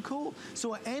refreshed and cool.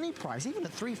 So at any price, even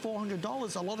at $300,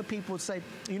 $400, a lot of people would say,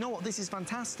 you know what, this is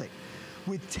fantastic.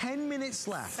 With 10 minutes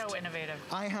left. So innovative.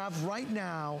 I have right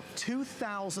now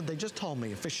 2,000, they just told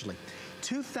me officially,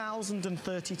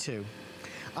 2,032.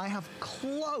 I have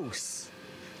close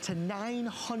to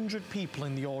 900 people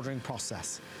in the ordering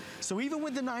process. So even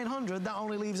with the 900, that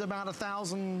only leaves about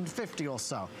 1,050 or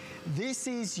so. This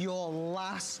is your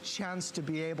last chance to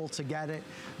be able to get it.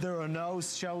 There are no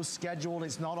shows scheduled.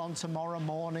 It's not on tomorrow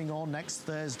morning or next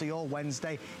Thursday or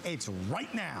Wednesday. It's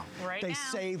right now. They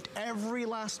saved every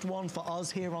last one for us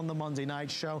here on the Monday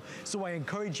Night Show. So I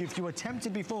encourage you, if you were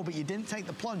tempted before but you didn't take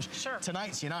the plunge,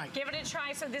 tonight's your night. Give it a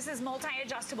try. So this is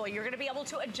multi-adjustable. You're going to be able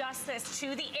to adjust this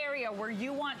to the area where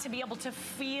you want to be able to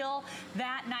feel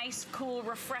that nice, cool,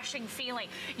 refreshing feeling.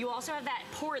 You also have that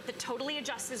port that totally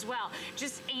adjusts as well.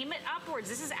 Just aim it upwards.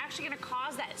 This is actually going to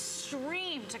cause that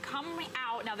stream to come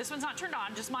out. Now, this one's not turned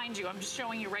on, just mind you. I'm just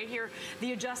showing you right here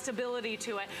the adjustability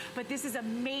to it. But this is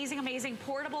amazing, amazing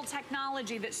portable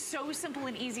technology that's so simple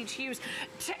and easy to use.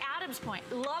 To Adam's point,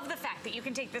 love the fact that you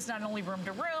can take this not only room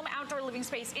to room, outdoor living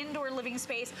space, indoor living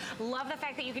space. Love the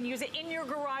fact that you can use it in your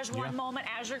garage one moment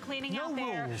as you're cleaning out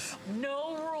there.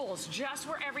 No rules. Just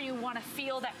wherever you want to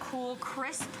feel that cool,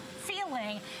 crisp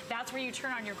feeling, that's where you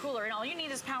turn on your cooler. And all you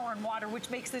need is power and water, which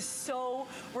makes this so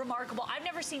remarkable. I've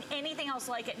never seen anything else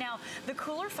like it. Now, the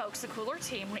Cooler folks, the Cooler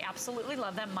team, we absolutely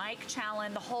love them. Mike,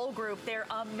 Challen, the whole group, they're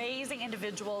amazing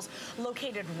individuals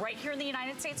located right here in the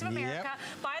United States of America.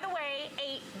 By the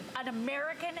way, an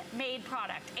American-made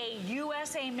product, a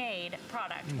USA-made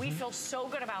product. We feel so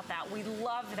good about that. We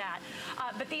love that.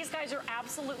 But these guys are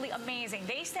absolutely amazing.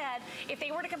 They said if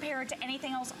they were to compare it to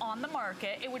anything else on the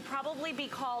market, it would probably be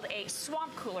called a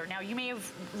swamp cooler. Now, you may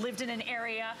have lived in an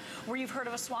area where you've heard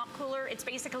of a swamp cooler. It's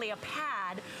basically a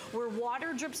pad where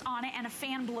water drips on it and a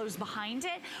fan blows behind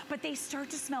it, but they start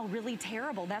to smell really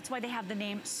terrible. That's why they have the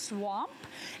name swamp.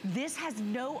 This has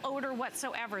no odor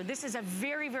whatsoever. This is a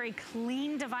very, very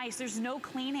clean device. There's no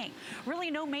cleaning, really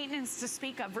no maintenance to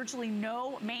speak of, virtually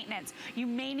no maintenance. You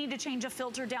may need to change a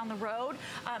filter down the road,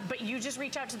 but you just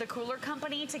reach out to the Cooler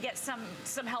company to get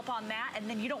some help on that, and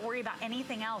then you don't worry about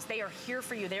anything else. They are here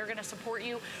for you. They're going to support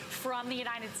you from the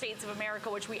United States of America,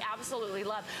 which we absolutely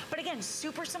love. But again,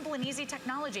 super simple and easy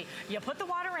technology. You put the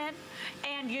water in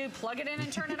and you plug it in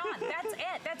and turn it on. That's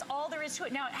it. That's all there is to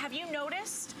it. Now, have you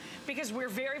noticed, because we're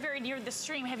very, very near the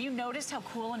stream, have you noticed how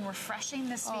cool and refreshing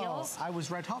this feels? I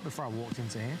was red hot before I walked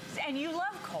into here. And you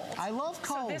love cold. I love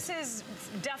cold. So this is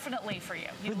definitely for you.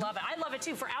 You love it. I love it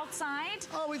too. For outside.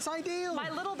 Oh, it's ideal. My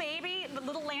little baby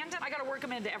little Landon, I got to work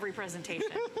him into every presentation.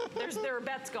 There are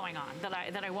bets going on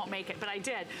that I won't make it, but I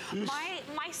did.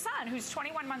 My son, who's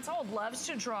 21 months old, loves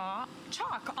to draw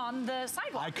chalk on the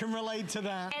sidewalk. I can relate to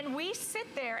that. And we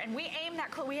sit there and we aim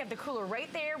that cooler. We have the cooler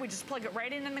right there. We just plug it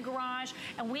right in the garage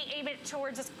and we aim it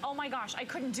towards us. Oh my gosh, I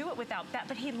couldn't do it without that,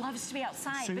 but he loves to be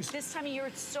outside. But this time of year,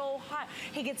 it's so hot.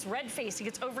 He gets red-faced, he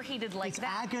gets overheated like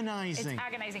that. It's agonizing. It's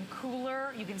agonizing.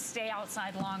 Cooler, you can stay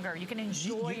outside longer. You can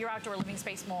enjoy your outdoor living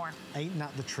space more. Ain't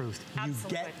that the truth?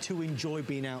 Absolutely. You get to enjoy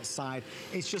being outside.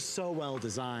 It's just so well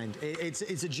designed. It's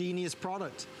a genius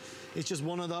product. It's just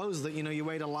one of those that, you know, you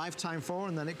wait a lifetime for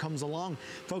and then it comes along.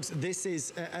 Folks, this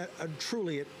is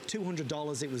truly at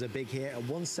 $200. It was a big hit. At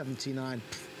 $179.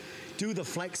 Do the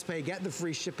flex pay, get the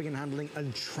free shipping and handling,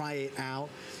 and try it out.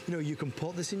 You know, you can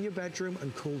put this in your bedroom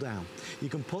and cool down. You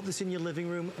can put this in your living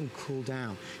room and cool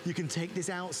down. You can take this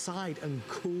outside and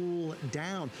cool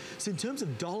down. So in terms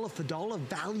of dollar for dollar,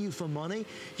 value for money,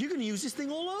 you can use this thing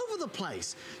all over the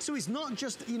place. So it's not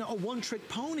just, you know, a one-trick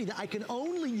pony that I can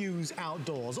only use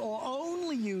outdoors or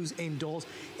only use indoors.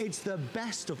 It's the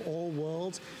best of all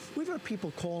worlds. We've had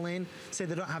people call in, say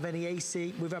they don't have any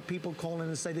AC. We've had people call in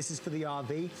and say this is for the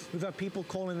RV. We've had people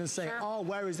call in and say, oh,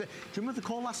 where is it? Do you remember the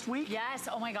call last week? Yes,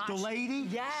 oh my gosh. The lady?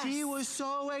 Yes. She was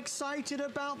so excited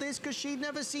about this because she'd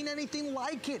never seen anything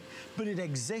like it. But it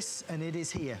exists and it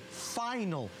is here.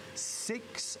 Final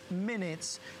 6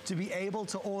 minutes to be able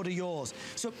to order yours.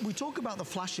 So we talk about the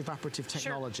flash evaporative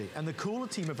technology, and the Cooler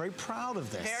team are very proud of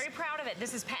this. Very proud of it.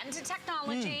 This is patented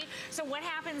technology. So what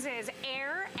happens is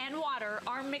air and water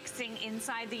are mixing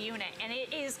inside the unit, and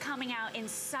it is coming out in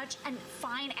such a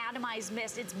fine atomized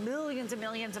mist. It's millions and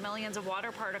millions and millions of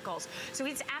water particles. So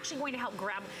it's actually going to help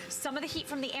grab some of the heat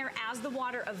from the air as the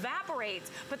water evaporates.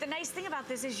 But the nice thing about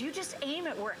this is you just aim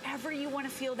it wherever you want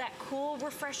to feel that cool,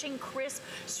 refreshing, crisp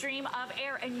stream of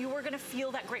air, and you are going to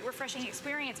feel that great, refreshing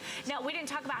experience. Now, we didn't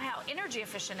talk about how energy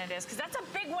efficient it is, because that's a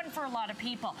big one for a lot of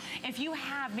people. If you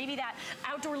have maybe that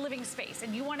outdoor living space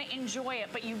and you want to enjoy it,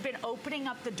 but you've been opening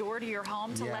up the door to your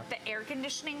home to let the air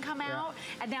conditioning come out,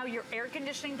 and now your air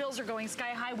conditioning bills are going sky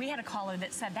high. We had a caller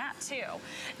that said that too.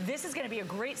 This is going to be a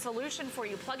great solution for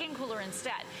you. Plug-in cooler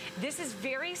instead. This is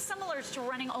very similar to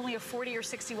running only a 40 or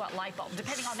 60 watt light bulb,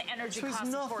 depending on the energy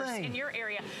cost, of course, in your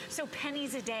area. So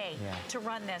pennies a day to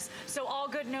run this. So all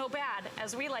good, no bad,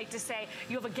 as we like to say.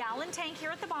 You have a gallon tank here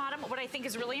at the bottom. What I think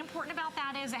is really important about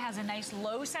that is it has a nice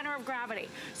low center of gravity.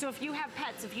 So if you have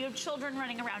pets, if you have children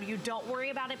running around, you don't worry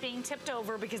about it being tipped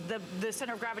over because the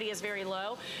center of gravity is very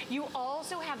low. You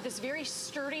also have this very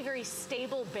sturdy, very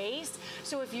stable base.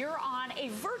 So if you're on a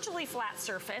virtually flat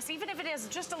surface, even if it is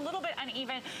just a little bit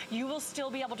uneven, you will still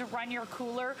be able to run your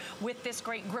cooler with this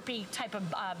great grippy type of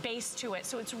base to it.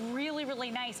 So it's really,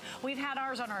 really nice. We've had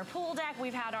ours on our pool deck.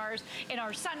 We've had ours in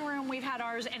our sunroom. We've had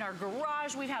ours in our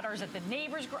garage. We've had ours at the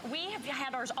neighbor's garage. We have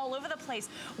had ours all over the place.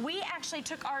 We actually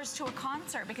took ours to a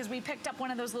concert because we picked up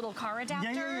one of those little car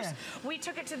adapters. We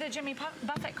took it to the Jimmy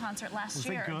Buffett concert last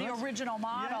year, the original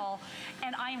model.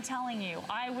 And I am telling you,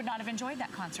 I would not have enjoyed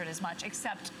that concert as much,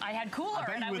 except I had cooler.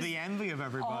 I bet you were the envy of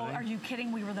everybody. Oh, are you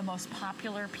kidding? We were the most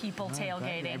popular people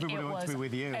tailgating. Everybody wants to be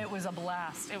with you. It was a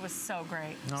blast. It was so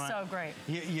great. So great.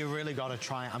 You really got to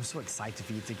try it. I'm so excited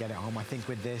for you to get it home. I think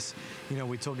with this, you know,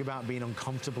 we talk about being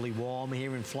uncomfortably warm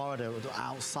here in Florida,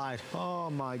 outside. Oh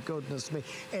my goodness me,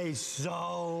 it's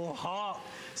so hot.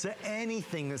 So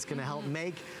anything that's going to help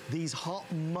make these hot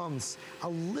months a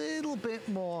little bit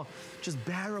more just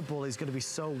bearable is going to be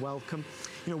so welcome.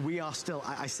 You know, we are still,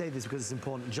 I say this because it's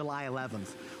important, July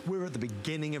 11th. We're at the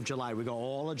beginning of July. We've got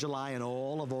all of July and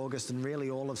all of August and really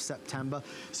all of September.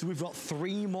 So we've got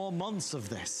 3 more months of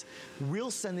this.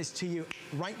 We'll send this to you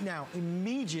right now,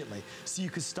 immediately, so you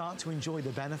can start to enjoy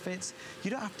the benefits.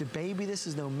 You don't have to baby this.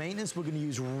 There's no maintenance. We're going to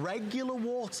use regular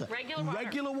water.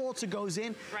 Regular water goes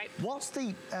in. What's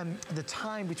the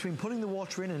time between putting the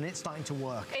water in and it starting to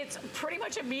work? It's pretty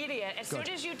much immediate. As soon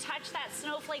as you touch that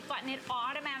snowflake button, it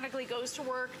automatically goes to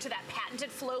work to that patented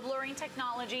flow blurring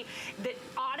technology that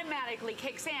automatically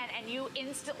kicks in, and you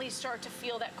instantly start to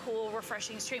feel that cool,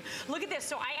 refreshing stream. Look at this.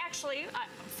 So I actually,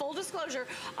 full disclosure,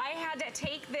 I had to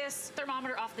take this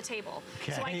thermometer off the table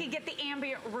so I could get the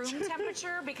ambient room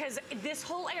temperature, because this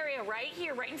whole area right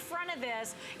here, right in front of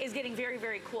this, is getting very,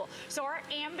 very cool. So our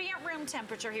ambient room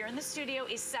temperature here in the studio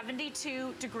is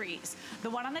 72 degrees. The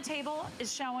one on the table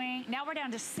is showing, now we're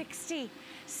down to 60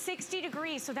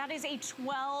 degrees. So that is a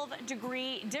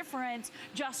 12-degree difference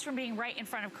just from being right in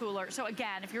front of cooler. So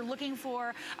again, if you're looking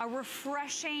for a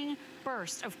refreshing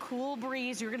burst of cool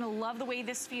breeze, you're gonna love the way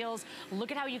this feels.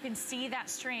 Look at how you can see that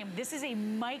stream. This is a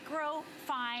micro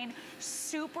fine,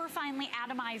 super finely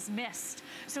atomized mist.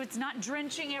 So it's not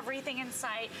drenching everything in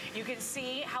sight. You can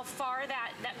see how far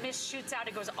that mist shoots out.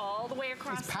 It goes all the way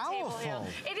across the table hill.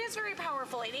 It is very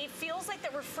powerful. It feels like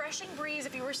the refreshing breeze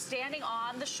if you were standing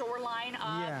on the shoreline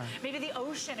of maybe the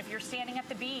ocean, if you're standing at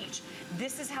the beach.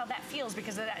 This is how that feels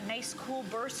because of that nice cool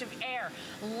burst of air.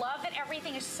 Love that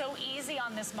everything is so easy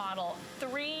on this model.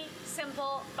 3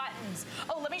 simple buttons.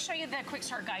 Oh, let me show you the quick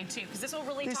start guide too, because this will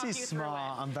really talk you through it. This is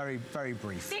smart and very, very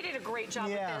brief. They did a great job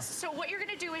with this. So what you're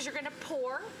gonna do is you're gonna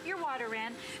pour your water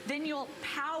in, then you'll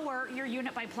power your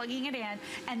unit by plugging it in,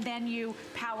 and then you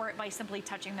power it by simply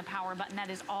touching the power button. That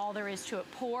is all there is to it.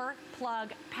 Pour,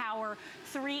 plug, power,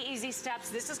 3 easy steps.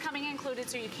 This is coming included,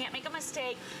 so you can't make a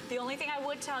mistake. The only thing I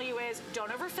would tell you is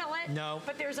don't overfill it. No.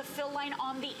 But there's a fill line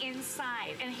on the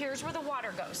inside, and here's where the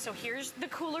water goes. So here's the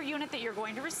cooler unit that you're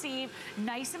going to receive.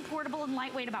 Nice and portable and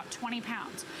lightweight, about 20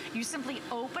 pounds. You simply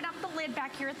open up the lid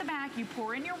back here at the back. You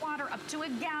pour in your water up to a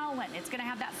gallon. It's gonna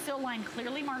have that fill line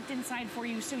clearly marked inside for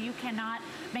you, so you cannot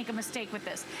make a mistake with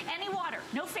this. Any water,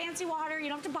 no fancy water. You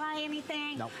don't have to buy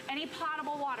anything. Nope. Any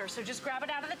potable water. So just grab it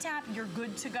out of the tap. You're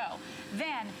good to go.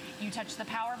 Then you touch the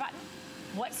power button.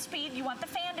 What speed you want the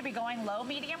fan to be going, low,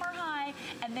 medium, or high,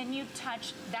 and then you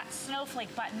touch that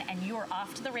snowflake button and you are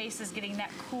off to the races getting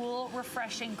that cool,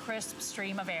 refreshing, crisp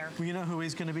stream of air. Well, you know who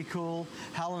is going to be cool?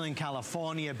 Helen in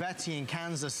California, Betty in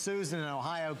Kansas, Susan in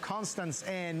Ohio, Constance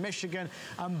in Michigan,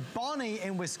 and Bonnie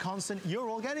in Wisconsin. You're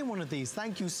all getting one of these.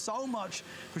 Thank you so much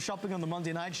for shopping on the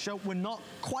Monday Night Show. We're not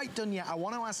quite done yet. I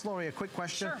want to ask Lori a quick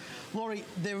question. Sure. Lori,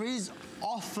 there is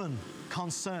often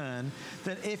concern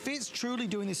that if it's truly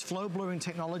doing this flow blurring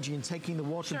technology and taking the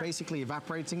water and basically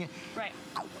evaporating it,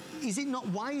 is it not,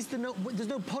 why is there there's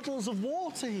no puddles of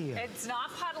water here? It's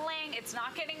not puddling, it's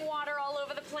not getting water all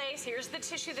over the place. Here's the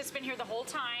tissue that's been here the whole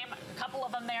time. A couple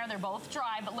of them there, they're both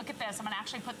dry, but look at this. I'm gonna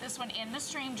actually put this one in the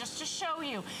stream just to show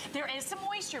you. There is some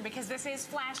moisture because this is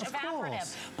flash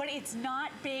evaporative, but it's not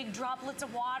big droplets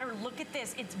of water. Look at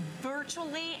this, it's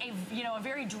virtually a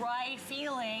very dry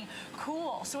feeling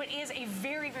cool. So it is a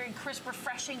very, very crisp,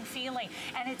 refreshing feeling,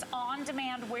 and it's on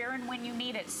demand where and when you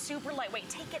need it. Super lightweight,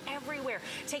 take it everywhere.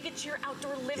 Take it to your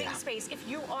outdoor living space. If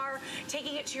you are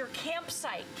taking it to your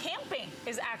campsite, camping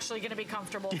is actually gonna be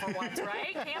comfortable for once,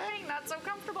 right? Camping, not so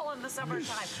comfortable in the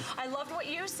summertime. I loved what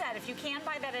you said. If you can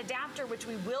buy that adapter, which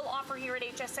we will offer here at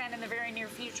HSN in the very near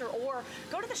future, or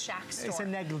go to the Shack store. It's a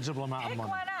negligible amount of money.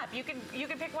 Pick one up. You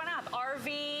can pick one up.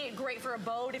 RV, great for a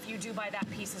boat if you do buy that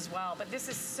piece as well. But this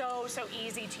is so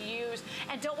easy to use.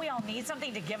 And don't we all need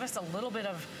something to give us a little bit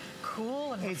of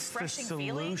cool and refreshing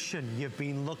feeling? It's the solution you've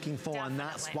been looking for, and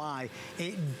that's why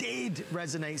it did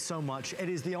resonate so much. It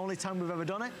is the only time we've ever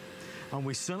done it, and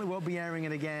we certainly won't be airing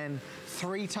it again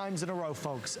 3 times in a row,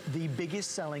 folks. The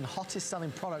biggest selling, hottest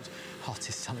selling product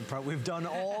we've done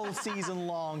all season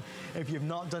long. If you've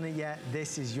not done it yet,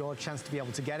 this is your chance to be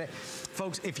able to get it.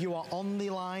 Folks, if you are on the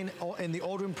line or in the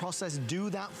ordering process, do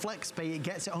that flex pay. It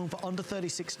gets it home for under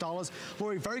 $36.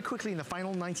 Lori, very quickly in the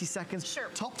final 90 seconds,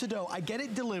 top to toe, I get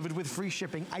it delivered with free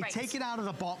shipping. I take it out of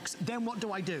the box, then what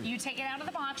do I do? You take it out of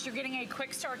the box, you're getting a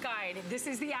quick start guide. This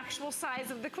is the actual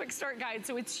size of the quick start guide,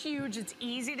 so it's huge, it's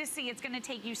easy to see. It's gonna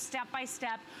take you step by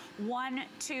step, 1,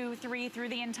 2, 3 through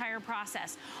the entire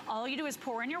process. All you do is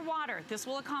pour in your water. This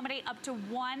will accommodate up to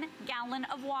 1 gallon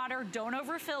of water. Don't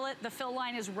overfill it. The fill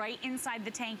line is right inside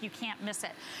the tank. You can't miss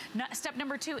it. Step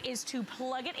number 2 is to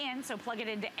plug it in. So plug it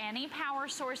into any power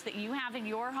source that you have in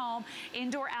your home,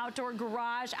 indoor, outdoor,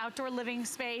 garage, outdoor living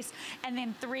space. And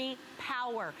then 3,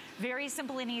 power. Very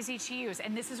simple and easy to use.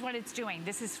 And this is what it's doing.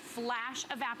 This is flash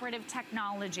evaporative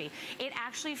technology. It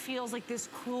actually feels like this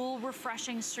cool,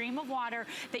 refreshing stream of water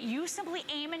that you simply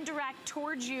aim and direct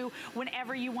towards you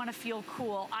whenever you want to feel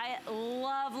cool. I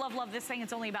love this thing.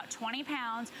 It's only about 20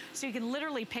 pounds, so you can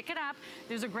literally pick it up.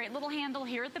 There's a great little handle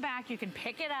here at the back. You can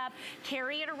pick it up,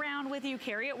 carry it around with you,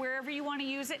 carry it wherever you want to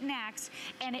use it next,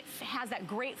 and it has that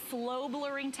great flow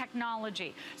blurring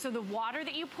technology. So the water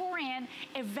that you pour in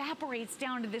evaporates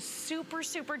down to this super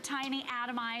tiny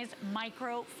atomized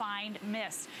micro fine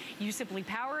mist. You simply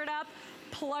power it up,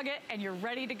 plug it, and you're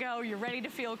ready to go. You're ready to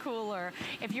feel cooler.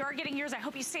 If you are getting yours, I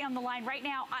hope you stay on the line right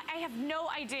now. I have no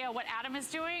idea what Adam is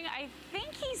doing. I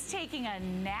think he's taking a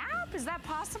nap. Is that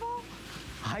possible?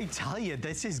 I tell you,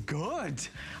 this is good.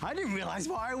 I didn't realize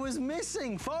what I was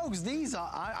missing. Folks, these are,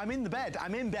 I'm in the bed.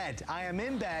 I'm in bed. I am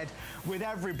in bed with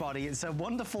everybody. It's a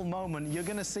wonderful moment. You're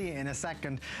going to see it in a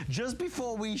second. Just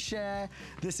before we share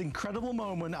this incredible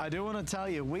moment, I do want to tell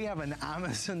you, we have an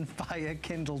Amazon Fire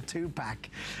Kindle 2-pack.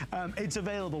 It's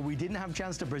available. We didn't have a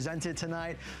chance to present it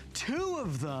tonight. 2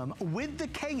 of them with the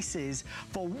cases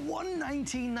for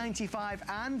 $119.95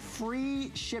 and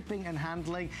free shipping and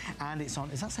handling. And it's on,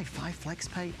 does that say 5 flex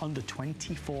pay? Under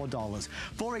 $24.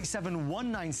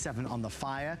 487-197 on the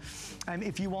Fire.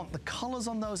 If you want the colors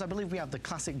on those, I believe we have the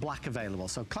classic black available.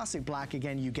 So classic black,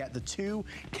 again, you get the 2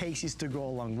 cases to go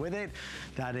along with it.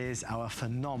 That is our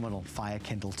phenomenal Fire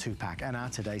Kindle 2-pack and our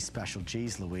today's special.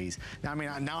 Geez Louise. Now, I mean,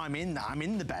 now I'm in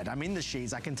the bed. I'm in the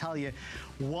sheets. I can tell you,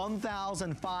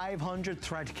 1,500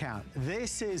 thread count.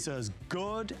 This is as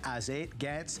good as it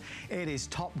gets. It is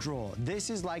top drawer. This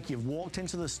is like you've walked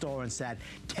into the store and said,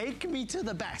 take me to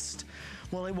the best.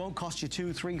 Well, it won't cost you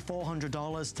 $200, $300,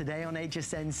 $400. Today on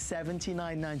HSN,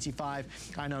 $79.95.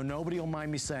 I know nobody will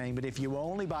mind me saying, but if you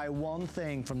only buy one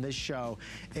thing from this show,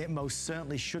 it most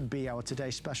certainly should be our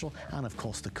today's special, and of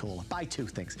course the cooler. Buy 2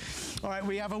 things. All right,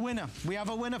 we have a winner. We have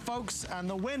a winner, folks, and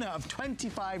the winner of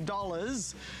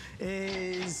 $25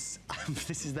 is,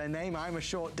 this is their name, I'm a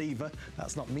short diva.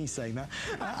 That's not me saying that.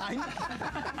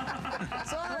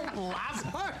 Sorry, laugh.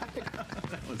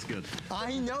 That was good.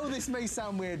 I know this may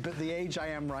sound weird, but the age I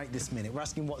am right this minute. We're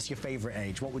asking, what's your favorite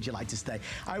age? What would you like to stay?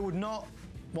 I would not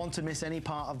want to miss any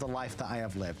part of the life that I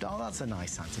have lived. Oh, that's a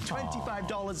nice answer.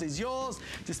 $25 is yours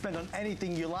to spend on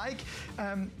anything you like.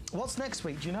 What's next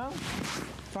week? Do you know?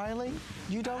 Riley,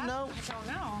 you don't know? I don't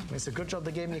know. It's a good job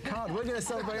they gave me a card. We're going to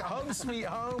celebrate Home Sweet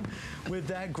Home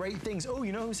with great things. Oh,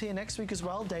 you know who's here next week as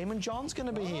well? Damon John's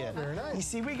going to be here. Very nice. You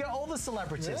see, we get all the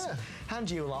celebrities. Yeah. And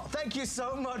you lot. Thank you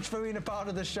so much for being a part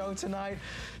of the show tonight.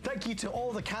 Thank you to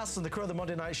all the cast and the crew of the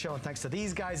Monday Night Show, and thanks to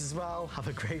these guys as well. Have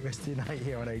a great rest of your night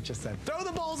here on HSN. Throw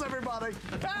the balls, everybody.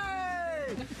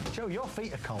 Hey! Joe, your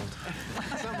feet are cold.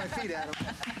 It's not my feet, Adam.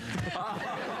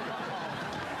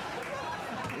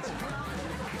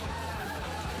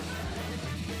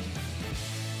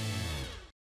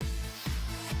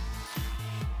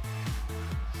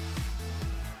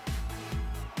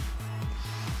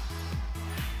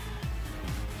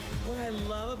 What I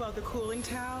love about the cooling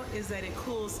towel is that it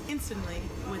cools instantly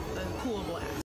with the cool blast.